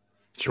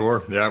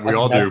 Sure. Yeah, we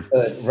all do.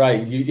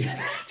 Right.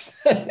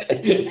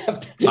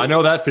 I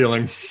know that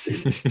feeling.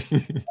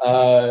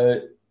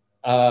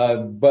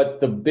 But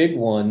the big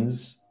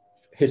ones,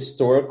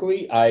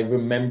 historically, I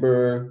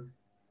remember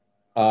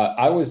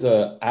I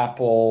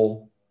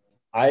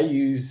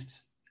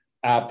used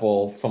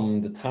Apple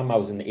from the time I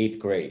was in 8th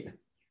grade.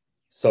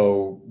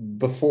 So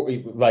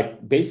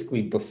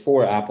basically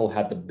before Apple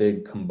had the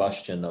big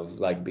combustion of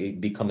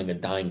becoming a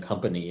dying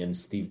company and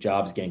Steve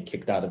Jobs getting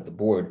kicked out of the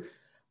board,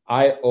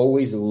 I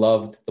always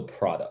loved the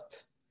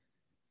product.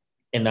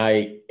 And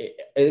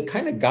it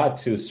kind of got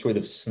to sort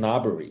of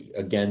snobbery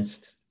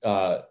against,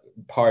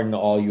 pardon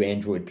all you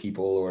Android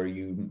people or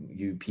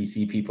you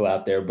PC people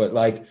out there. But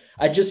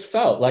I just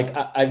felt like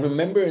I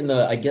remember in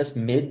the, I guess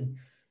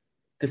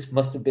this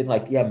must have been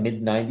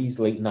mid 90s,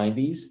 late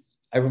 90s.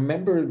 I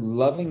remember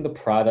loving the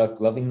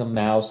product, loving the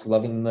mouse,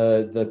 loving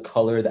the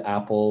color, the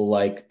Apple,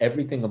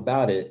 everything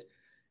about it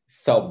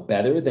felt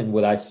better than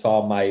what I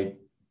saw my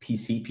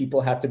PC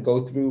people had to go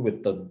through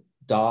with the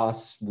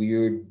DOS,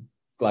 weird,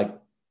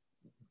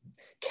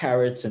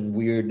 carrots and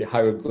weird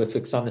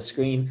hieroglyphics on the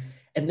screen.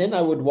 And then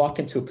I would walk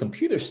into a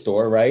computer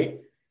store,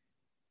 right?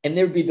 And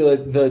there'd be the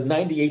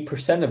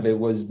 98% of it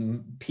was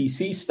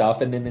PC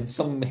stuff. And then in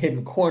some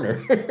hidden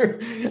corner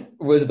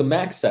was the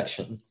Mac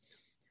section.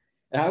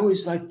 And I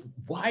was like,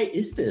 why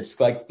is this?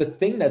 The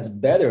thing that's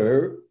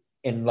better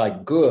and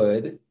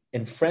good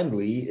and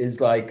friendly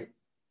is a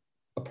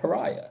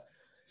pariah.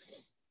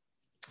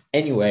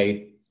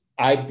 Anyway,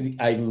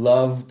 I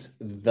loved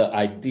the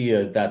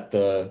idea that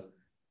the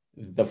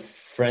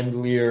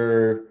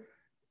friendlier,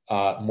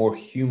 more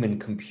human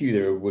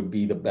computer would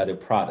be the better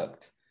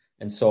product.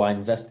 And so I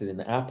invested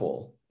in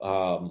Apple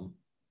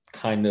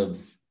kind of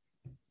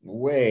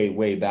way,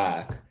 way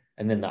back.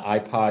 And then the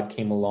iPod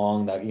came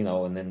along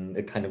and then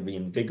it kind of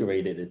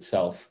reinvigorated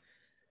itself.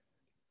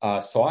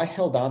 So I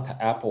held on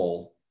to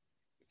Apple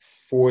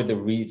for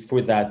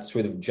that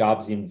sort of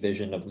Jobsian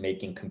vision of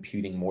making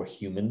computing more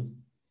human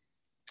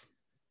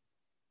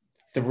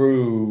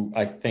through,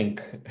 I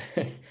think,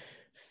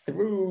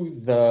 through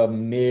the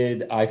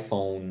mid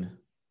iPhone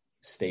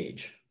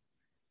stage.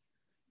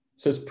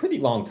 So it's a pretty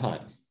long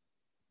time.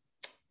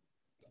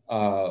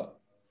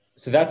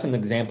 So that's an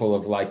example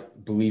of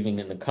believing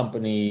in the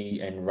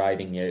company and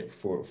riding it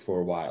for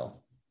a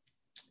while.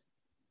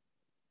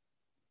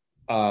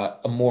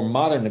 A more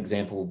modern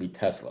example would be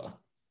Tesla.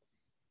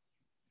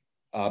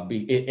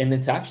 And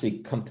it's actually,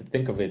 come to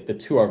think of it, the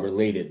two are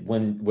related.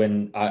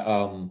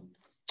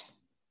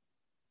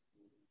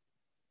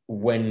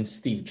 When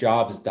Steve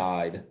Jobs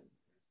died,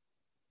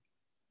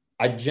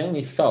 I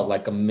generally felt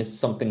like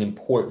something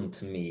important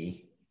to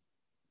me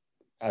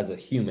as a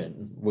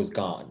human was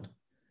gone.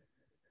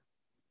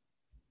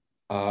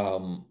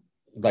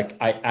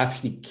 I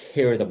actually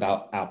cared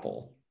about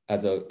Apple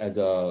as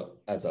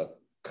a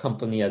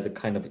company, as a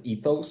kind of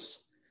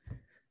ethos.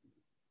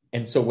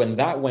 And so when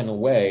that went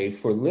away,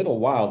 for a little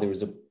while, there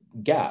was a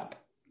gap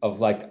of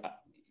like,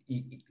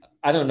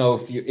 I don't know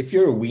if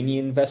you're a weenie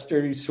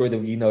investor, you sort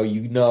of, you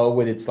know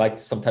what it's like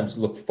to sometimes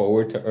look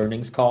forward to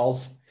earnings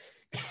calls.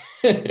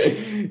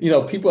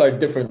 People are at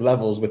different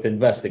levels with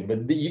investing, but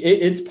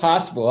it's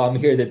possible, I'm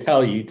here to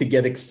tell you, to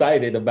get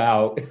excited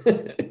about.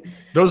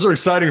 Those are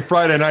exciting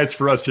Friday nights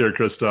for us here,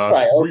 Krzysztof.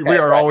 Right. We Okay.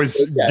 are Right. always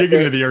So, digging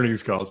into the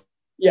earnings calls.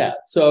 yeah.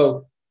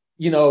 So,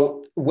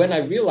 when I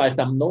realized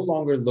I'm no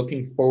longer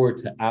looking forward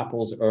to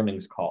Apple's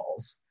earnings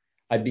calls,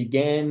 I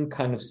began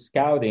kind of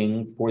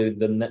scouting for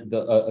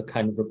a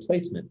kind of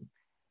replacement.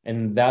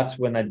 And that's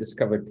when I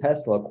discovered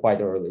Tesla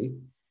quite early,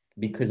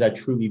 because I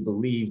truly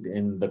believed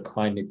in the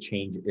climate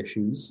change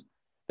issues,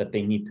 that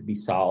they need to be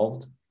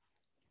solved.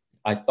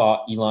 I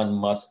thought Elon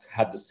Musk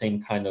had the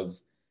same kind of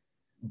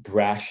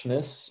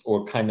brashness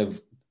or kind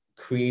of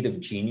creative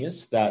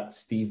genius that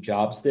Steve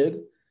Jobs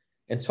did.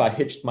 And so I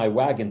hitched my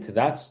wagon to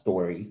that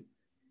story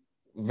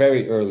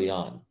very early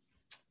on.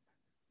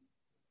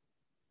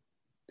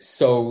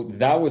 So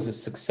that was a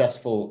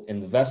successful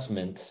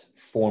investment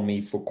for me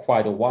for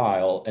quite a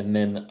while. And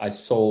then I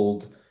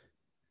sold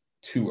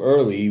too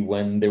early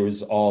when there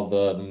was all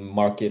the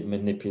market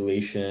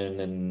manipulation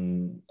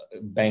and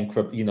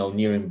bankrupt,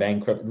 nearing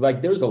bankrupt.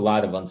 Like there was a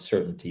lot of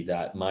uncertainty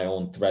that my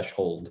own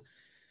threshold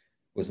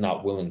was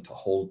not willing to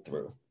hold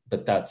through,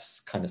 but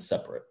that's kind of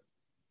separate.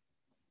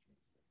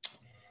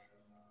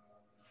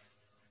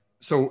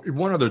 So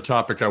one other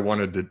topic I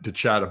wanted to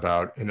chat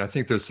about, and I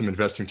think there's some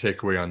investing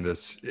takeaway on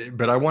this,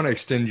 but I want to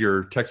extend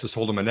your Texas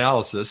Hold'em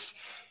analysis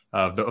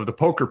of the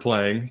poker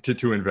playing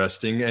to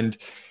investing and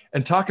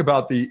talk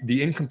about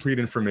the incomplete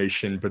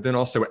information, but then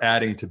also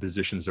adding to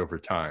positions over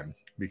time.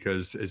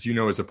 Because as you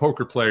know, as a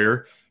poker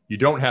player, you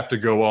don't have to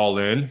go all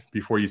in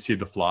before you see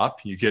the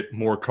flop. You get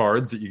more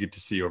cards that you get to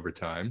see over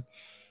time.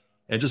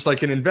 And just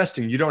like in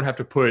investing, you don't have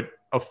to put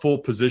a full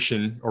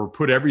position or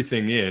put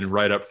everything in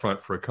right up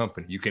front for a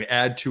company. You can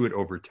add to it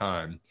over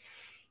time.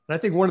 And I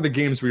think one of the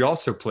games we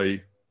also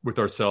play with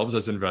ourselves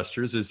as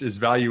investors is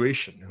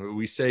valuation.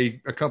 We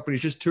say a company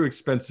is just too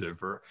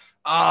expensive, or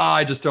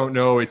I just don't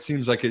know. It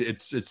seems like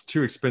it's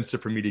too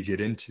expensive for me to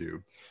get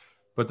into.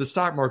 But the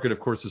stock market, of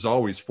course, is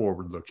always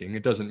forward looking.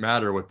 It doesn't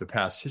matter what the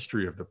past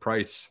history of the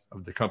price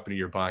of the company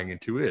you're buying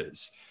into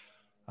is.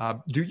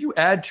 Do you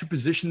add to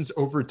positions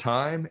over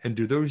time? And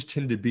do those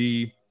tend to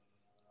be,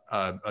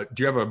 do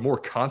you have a more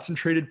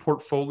concentrated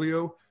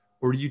portfolio,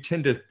 or do you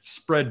tend to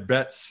spread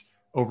bets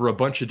over a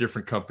bunch of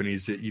different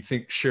companies that you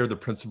think share the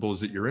principles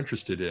that you're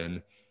interested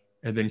in,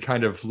 and then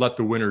kind of let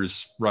the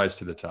winners rise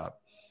to the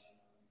top?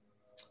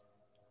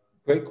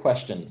 Great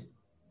question.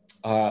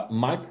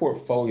 My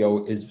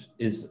portfolio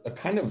is a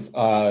kind of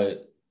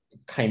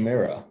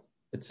chimera.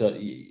 It's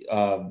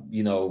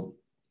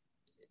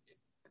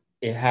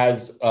it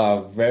has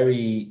a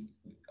very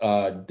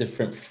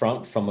different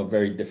front from a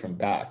very different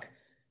back.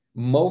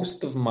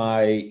 Most of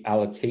my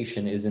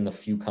allocation is in a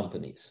few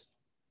companies.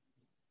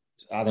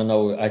 I don't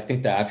know. I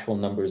think the actual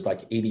number is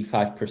like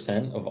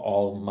 85% of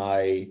all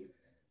my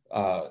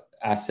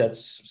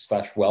assets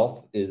 /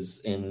 wealth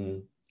is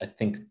in, I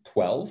think,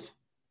 12,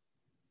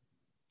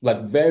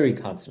 like very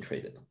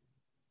concentrated.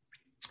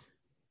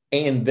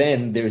 And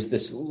then there's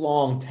this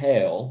long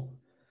tail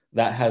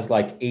that has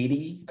like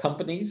 80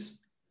 companies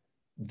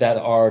that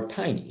are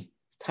tiny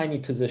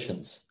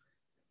positions.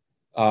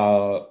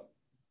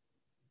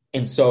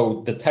 And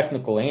so the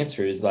technical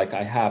answer is like,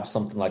 I have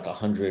something like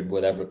 100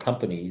 whatever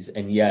companies,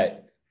 and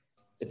yet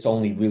it's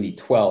only really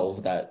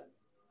 12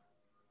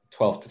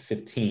 to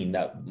 15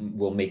 that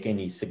will make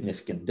any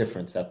significant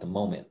difference at the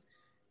moment.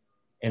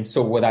 And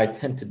so what I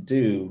tend to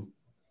do,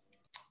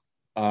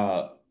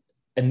 and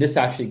this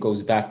actually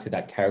goes back to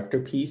that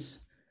character piece,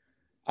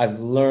 I've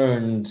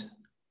learned,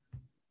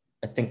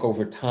 I think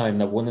over time,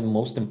 that one of the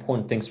most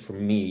important things for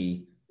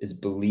me is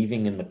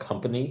believing in the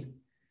company,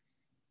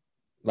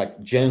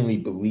 like genuinely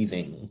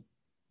believing,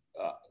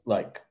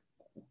 like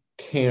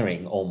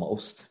caring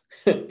almost.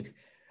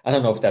 I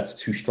don't know if that's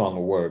too strong a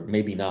word,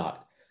 maybe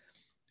not.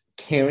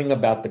 Caring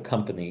about the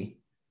company.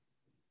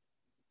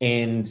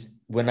 And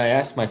when I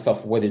ask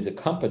myself, what is a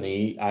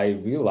company? I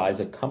realize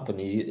a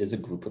company is a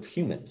group of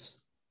humans.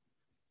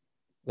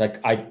 Like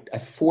I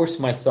force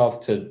myself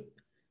to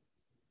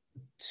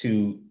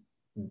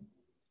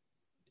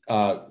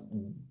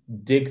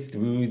dig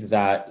through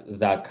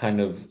that kind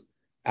of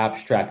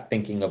abstract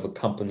thinking of a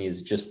company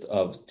as just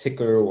a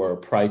ticker or a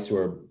price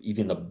or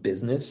even a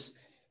business.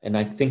 And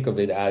I think of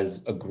it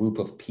as a group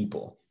of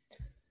people.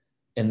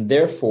 And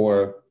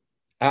therefore,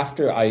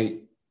 after I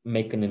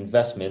make an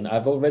investment,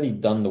 I've already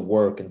done the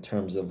work in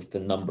terms of the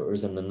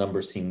numbers, and the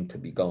numbers seem to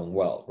be going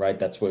well, right?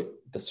 That's what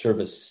the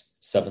service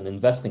 7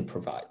 investing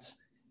provides,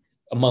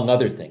 among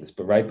other things,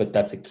 but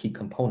that's a key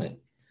component.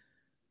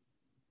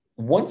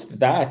 Once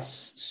that's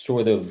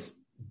sort of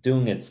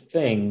doing its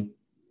thing,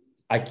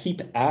 I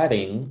keep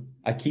adding,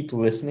 I keep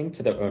listening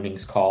to the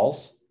earnings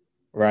calls,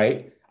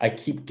 right? I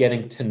keep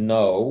getting to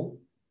know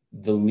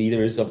the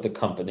leaders of the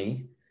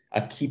company. I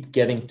keep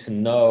getting to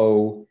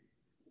know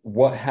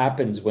what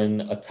happens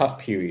when a tough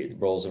period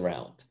rolls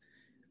around.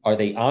 Are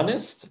they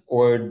honest,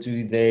 or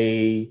do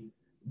they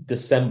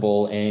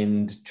dissemble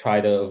and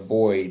try to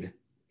avoid,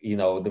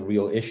 the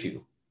real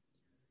issue?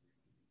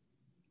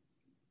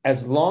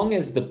 As long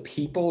as the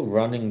people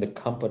running the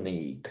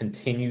company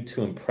continue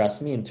to impress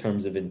me in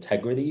terms of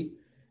integrity,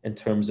 in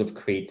terms of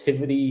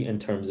creativity, in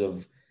terms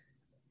of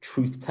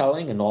truth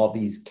telling and all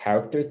these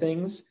character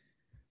things,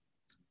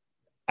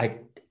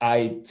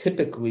 I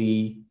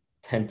typically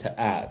tend to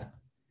add,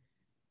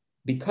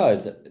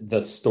 because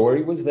the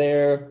story was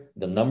there,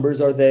 the numbers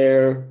are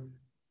there,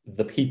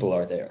 the people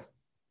are there.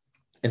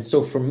 And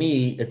so for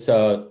me,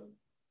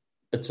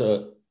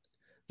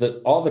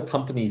 all the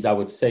companies I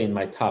would say in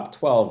my top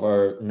 12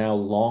 are now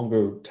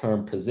longer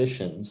term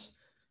positions,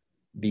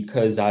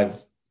 because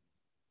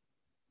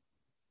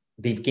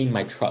they've gained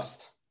my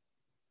trust,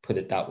 put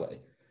it that way.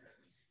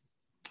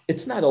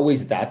 It's not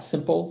always that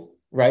simple,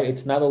 right?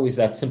 It's not always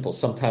that simple.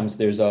 Sometimes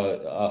there's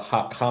a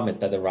hot comet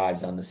that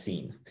arrives on the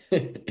scene,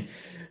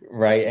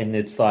 right? And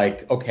it's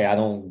like, okay, I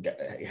don't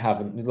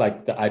have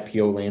like the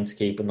IPO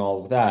landscape and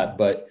all of that,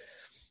 but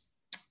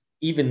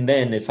even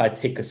then, if I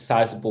take a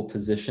sizable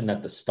position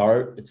at the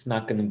start, it's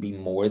not going to be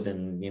more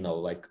than,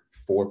 like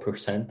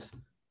 4%.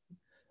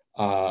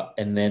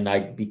 And then I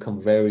become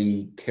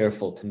very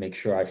careful to make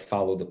sure I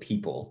follow the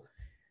people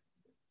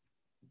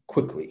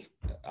quickly.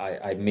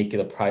 I make it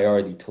a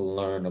priority to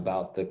learn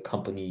about the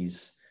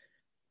company's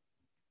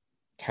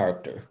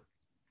character.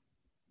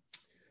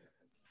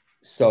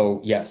 So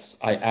yes,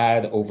 I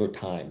add over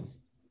time.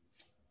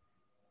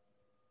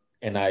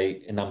 And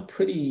I'm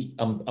pretty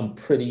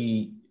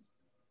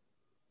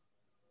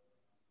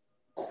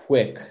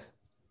quick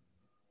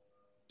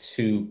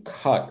to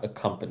cut a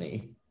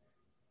company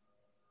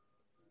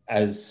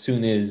as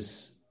soon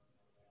as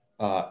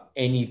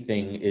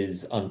anything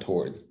is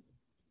untoward.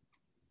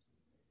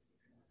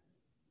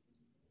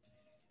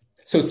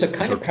 So it's a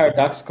kind of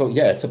paradoxical,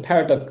 it's a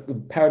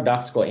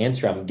paradoxical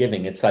answer I'm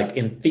giving. It's like,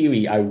 in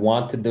theory, I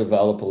want to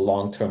develop a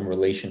long-term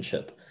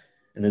relationship.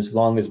 And as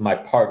long as my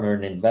partner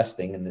in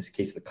investing, in this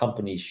case, the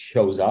company,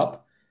 shows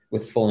up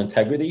with full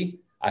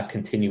integrity, I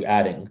continue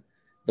adding.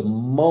 The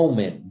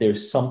moment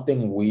there's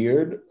something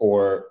weird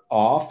or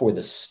off, or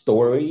the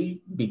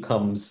story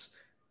becomes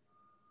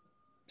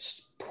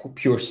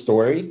pure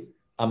story,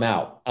 I'm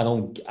out. I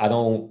don't,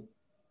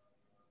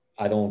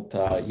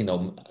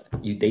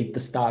 you date the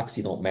stocks,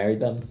 you don't marry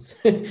them.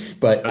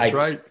 But that's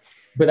right.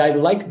 But I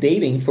like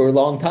dating for a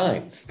long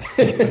time.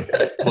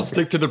 Well,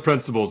 stick to the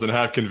principles and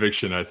have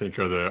conviction, I think,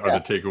 are the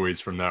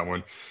takeaways from that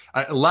one.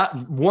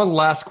 One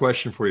last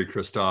question for you,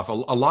 Krzysztof.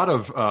 A lot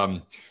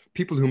of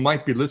people who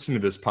might be listening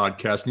to this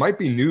podcast might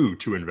be new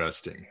to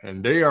investing,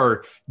 and they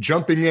are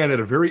jumping in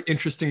at a very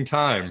interesting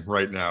time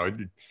right now.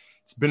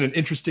 It's been an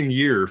interesting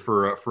year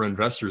for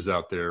investors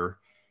out there.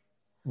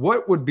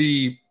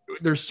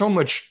 There's so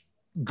much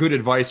good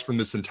advice from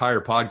this entire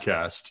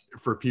podcast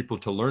for people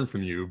to learn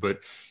from you, but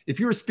if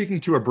you were speaking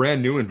to a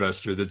brand new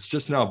investor that's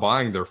just now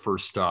buying their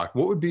first stock,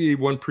 what would be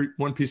one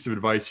piece of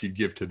advice you'd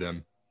give to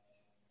them?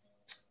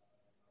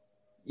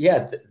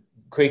 Yeah,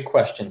 great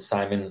question,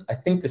 Simon. I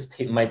think this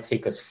might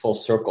take us full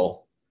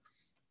circle.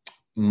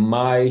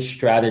 My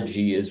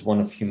strategy is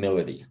one of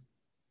humility.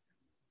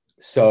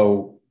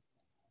 So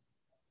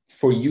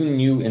for you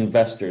new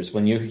investors,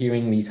 when you're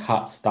hearing these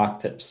hot stock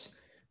tips,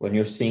 when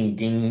you're seeing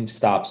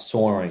GameStop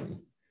soaring,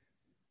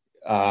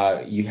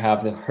 you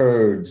have the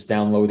herds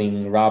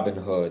downloading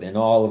Robinhood and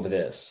all of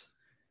this,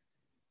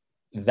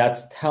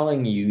 that's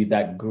telling you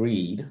that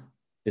greed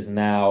is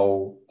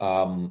now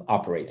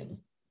operating.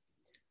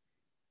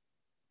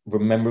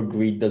 Remember,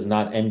 greed does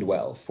not end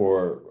well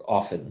for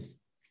often.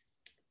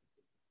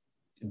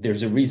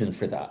 There's a reason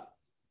for that.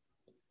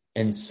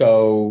 And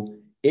so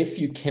if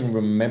you can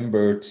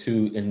remember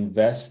to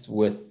invest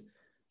with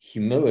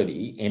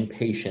humility and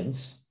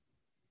patience,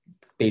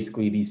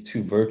 basically these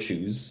two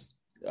virtues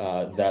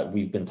that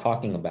we've been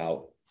talking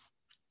about,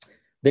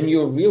 then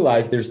you'll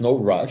realize there's no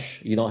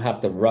rush. You don't have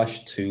to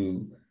rush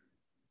to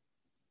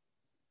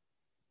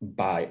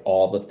buy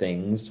all the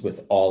things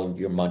with all of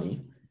your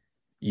money.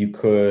 You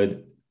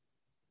could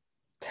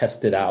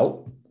test it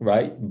out,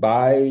 right?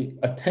 Buy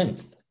a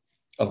tenth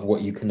of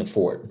what you can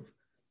afford.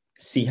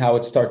 See how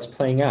it starts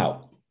playing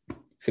out.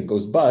 If it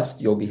goes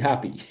bust, you'll be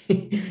happy.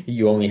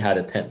 You only had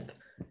a tenth.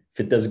 If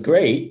it does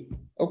great,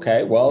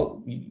 okay,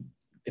 well,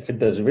 if it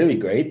does really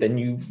great, then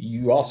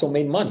you also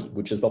made money,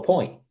 which is the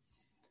point.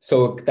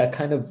 So that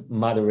kind of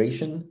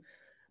moderation,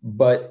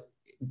 but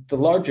the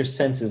larger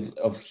sense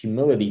of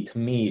humility to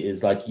me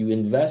is like, you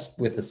invest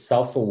with a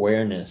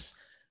self-awareness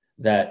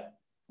that,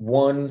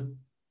 one,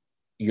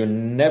 you're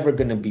never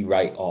going to be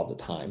right all the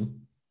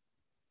time.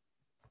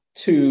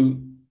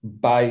 Two,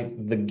 by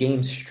the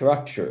game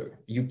structure,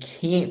 you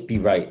can't be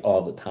right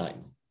all the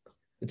time.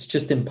 It's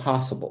just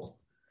impossible.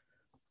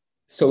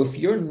 So if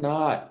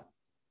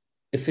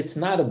it's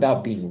not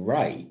about being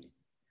right,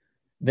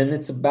 then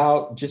it's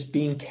about just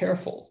being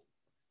careful.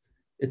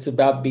 It's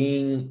about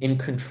being in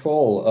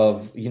control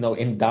of,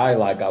 in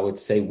dialogue, I would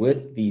say,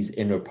 with these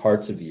inner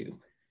parts of you,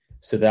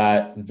 so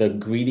that the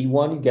greedy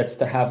one gets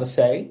to have a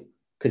say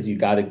because you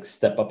got to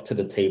step up to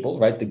the table,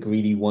 right? The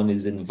greedy one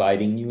is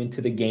inviting you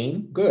into the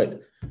game.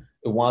 Good.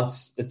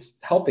 It's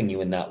helping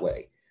you in that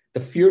way.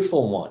 The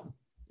fearful one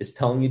is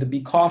telling you to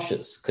be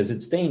cautious because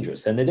it's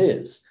dangerous, and it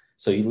is.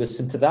 So you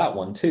listen to that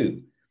one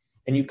too.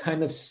 And you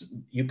kind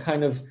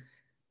of,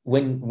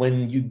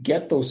 when you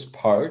get those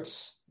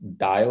parts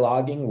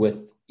dialoguing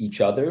with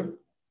each other,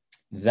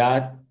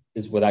 that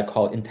is what I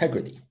call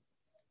integrity,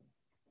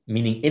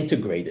 meaning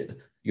integrated.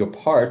 Your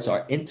parts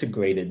are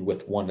integrated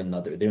with one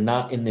another. They're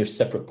not in their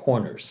separate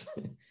corners.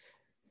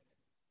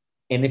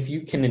 And if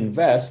you can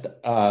invest,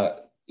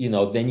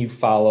 then you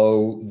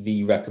follow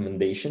the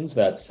recommendations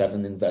that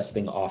 7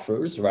 Investing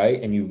offers,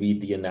 right? And you read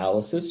the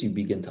analysis, you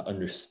begin to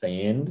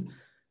understand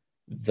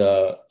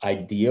the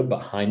idea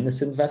behind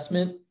this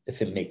investment,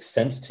 if it makes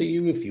sense to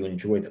you, if you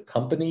enjoy the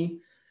company,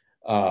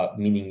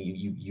 meaning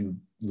you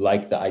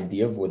like the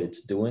idea of what it's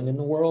doing in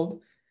the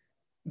world,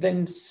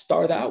 then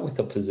start out with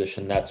a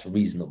position that's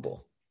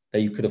reasonable,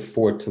 that you could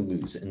afford to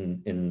lose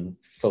in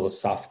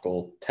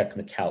philosophical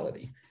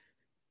technicality.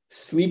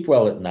 Sleep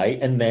well at night,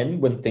 and then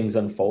when things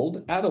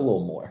unfold, add a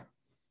little more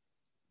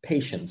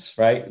patience,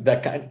 right?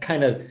 That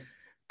kind of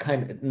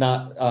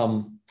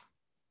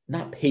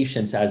not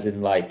patience as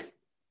in like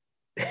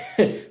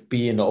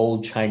be an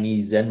old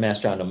Chinese Zen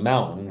master on a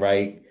mountain,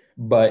 right?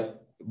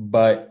 But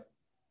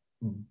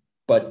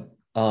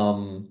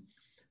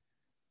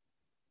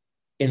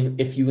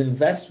if you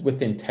invest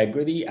with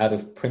integrity out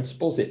of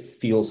principles, it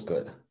feels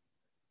good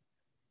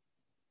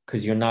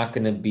because you're not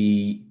going to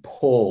be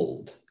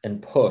pulled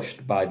and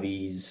pushed by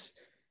these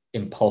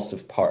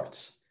impulsive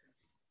parts.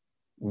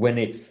 When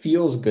it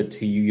feels good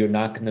to you, you're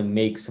not going to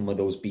make some of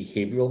those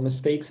behavioral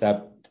mistakes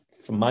that,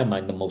 from my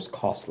mind, the most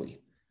costly.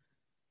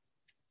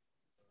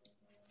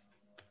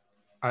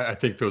 I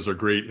think those are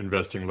great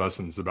investing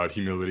lessons about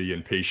humility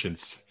and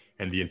patience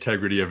and the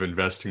integrity of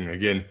investing.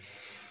 Again,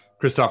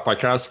 Krzysztof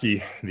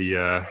Piekarski,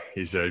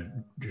 he's a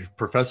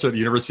professor at the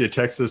University of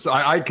Texas.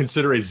 I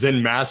consider a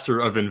Zen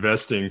master of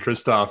investing.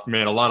 Krzysztof,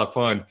 man, a lot of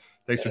fun.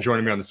 Thanks for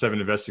joining me on the 7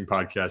 Investing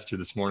podcast here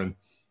this morning.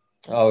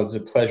 Oh, it's a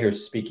pleasure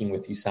speaking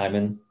with you,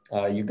 Simon.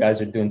 You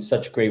guys are doing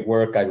such great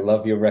work. I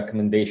love your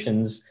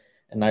recommendations,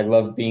 and I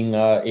love being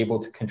able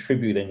to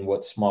contribute in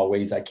what small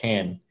ways I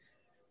can.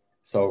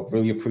 So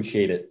really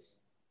appreciate it.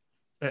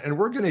 And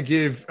we're going to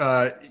give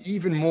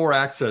even more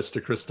access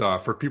to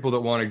Krzysztof for people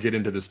that want to get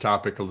into this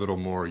topic a little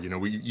more.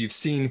 You've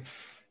seen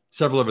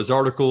several of his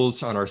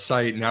articles on our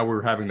site. Now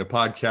we're having the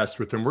podcast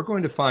with him. We're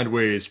going to find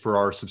ways for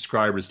our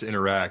subscribers to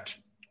interact,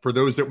 for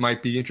those that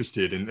might be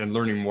interested in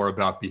learning more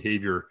about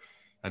behavior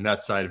and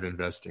that side of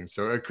investing.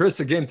 So, Chris,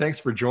 again, thanks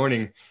for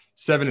joining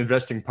 7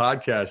 Investing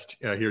podcast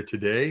here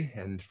today.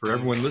 And for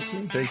everyone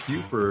listening, thank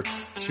you for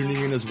tuning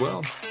in as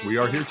well. We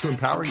are here to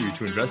empower you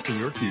to invest in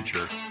your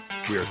future.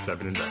 We are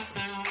 7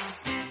 Investing.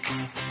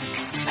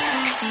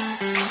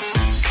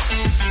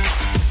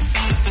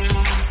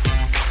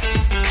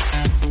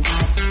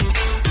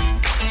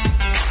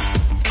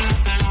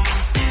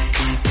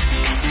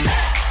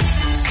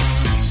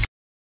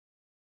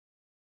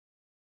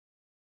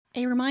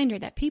 A reminder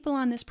that people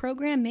on this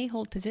program may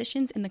hold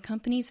positions in the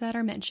companies that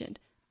are mentioned.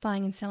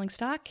 Buying and selling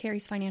stock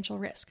carries financial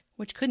risk,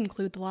 which could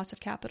include the loss of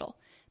capital.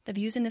 The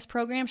views in this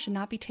program should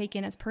not be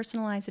taken as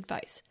personalized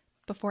advice.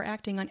 Before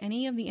acting on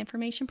any of the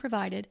information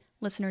provided,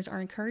 listeners are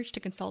encouraged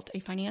to consult a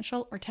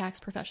financial or tax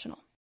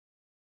professional.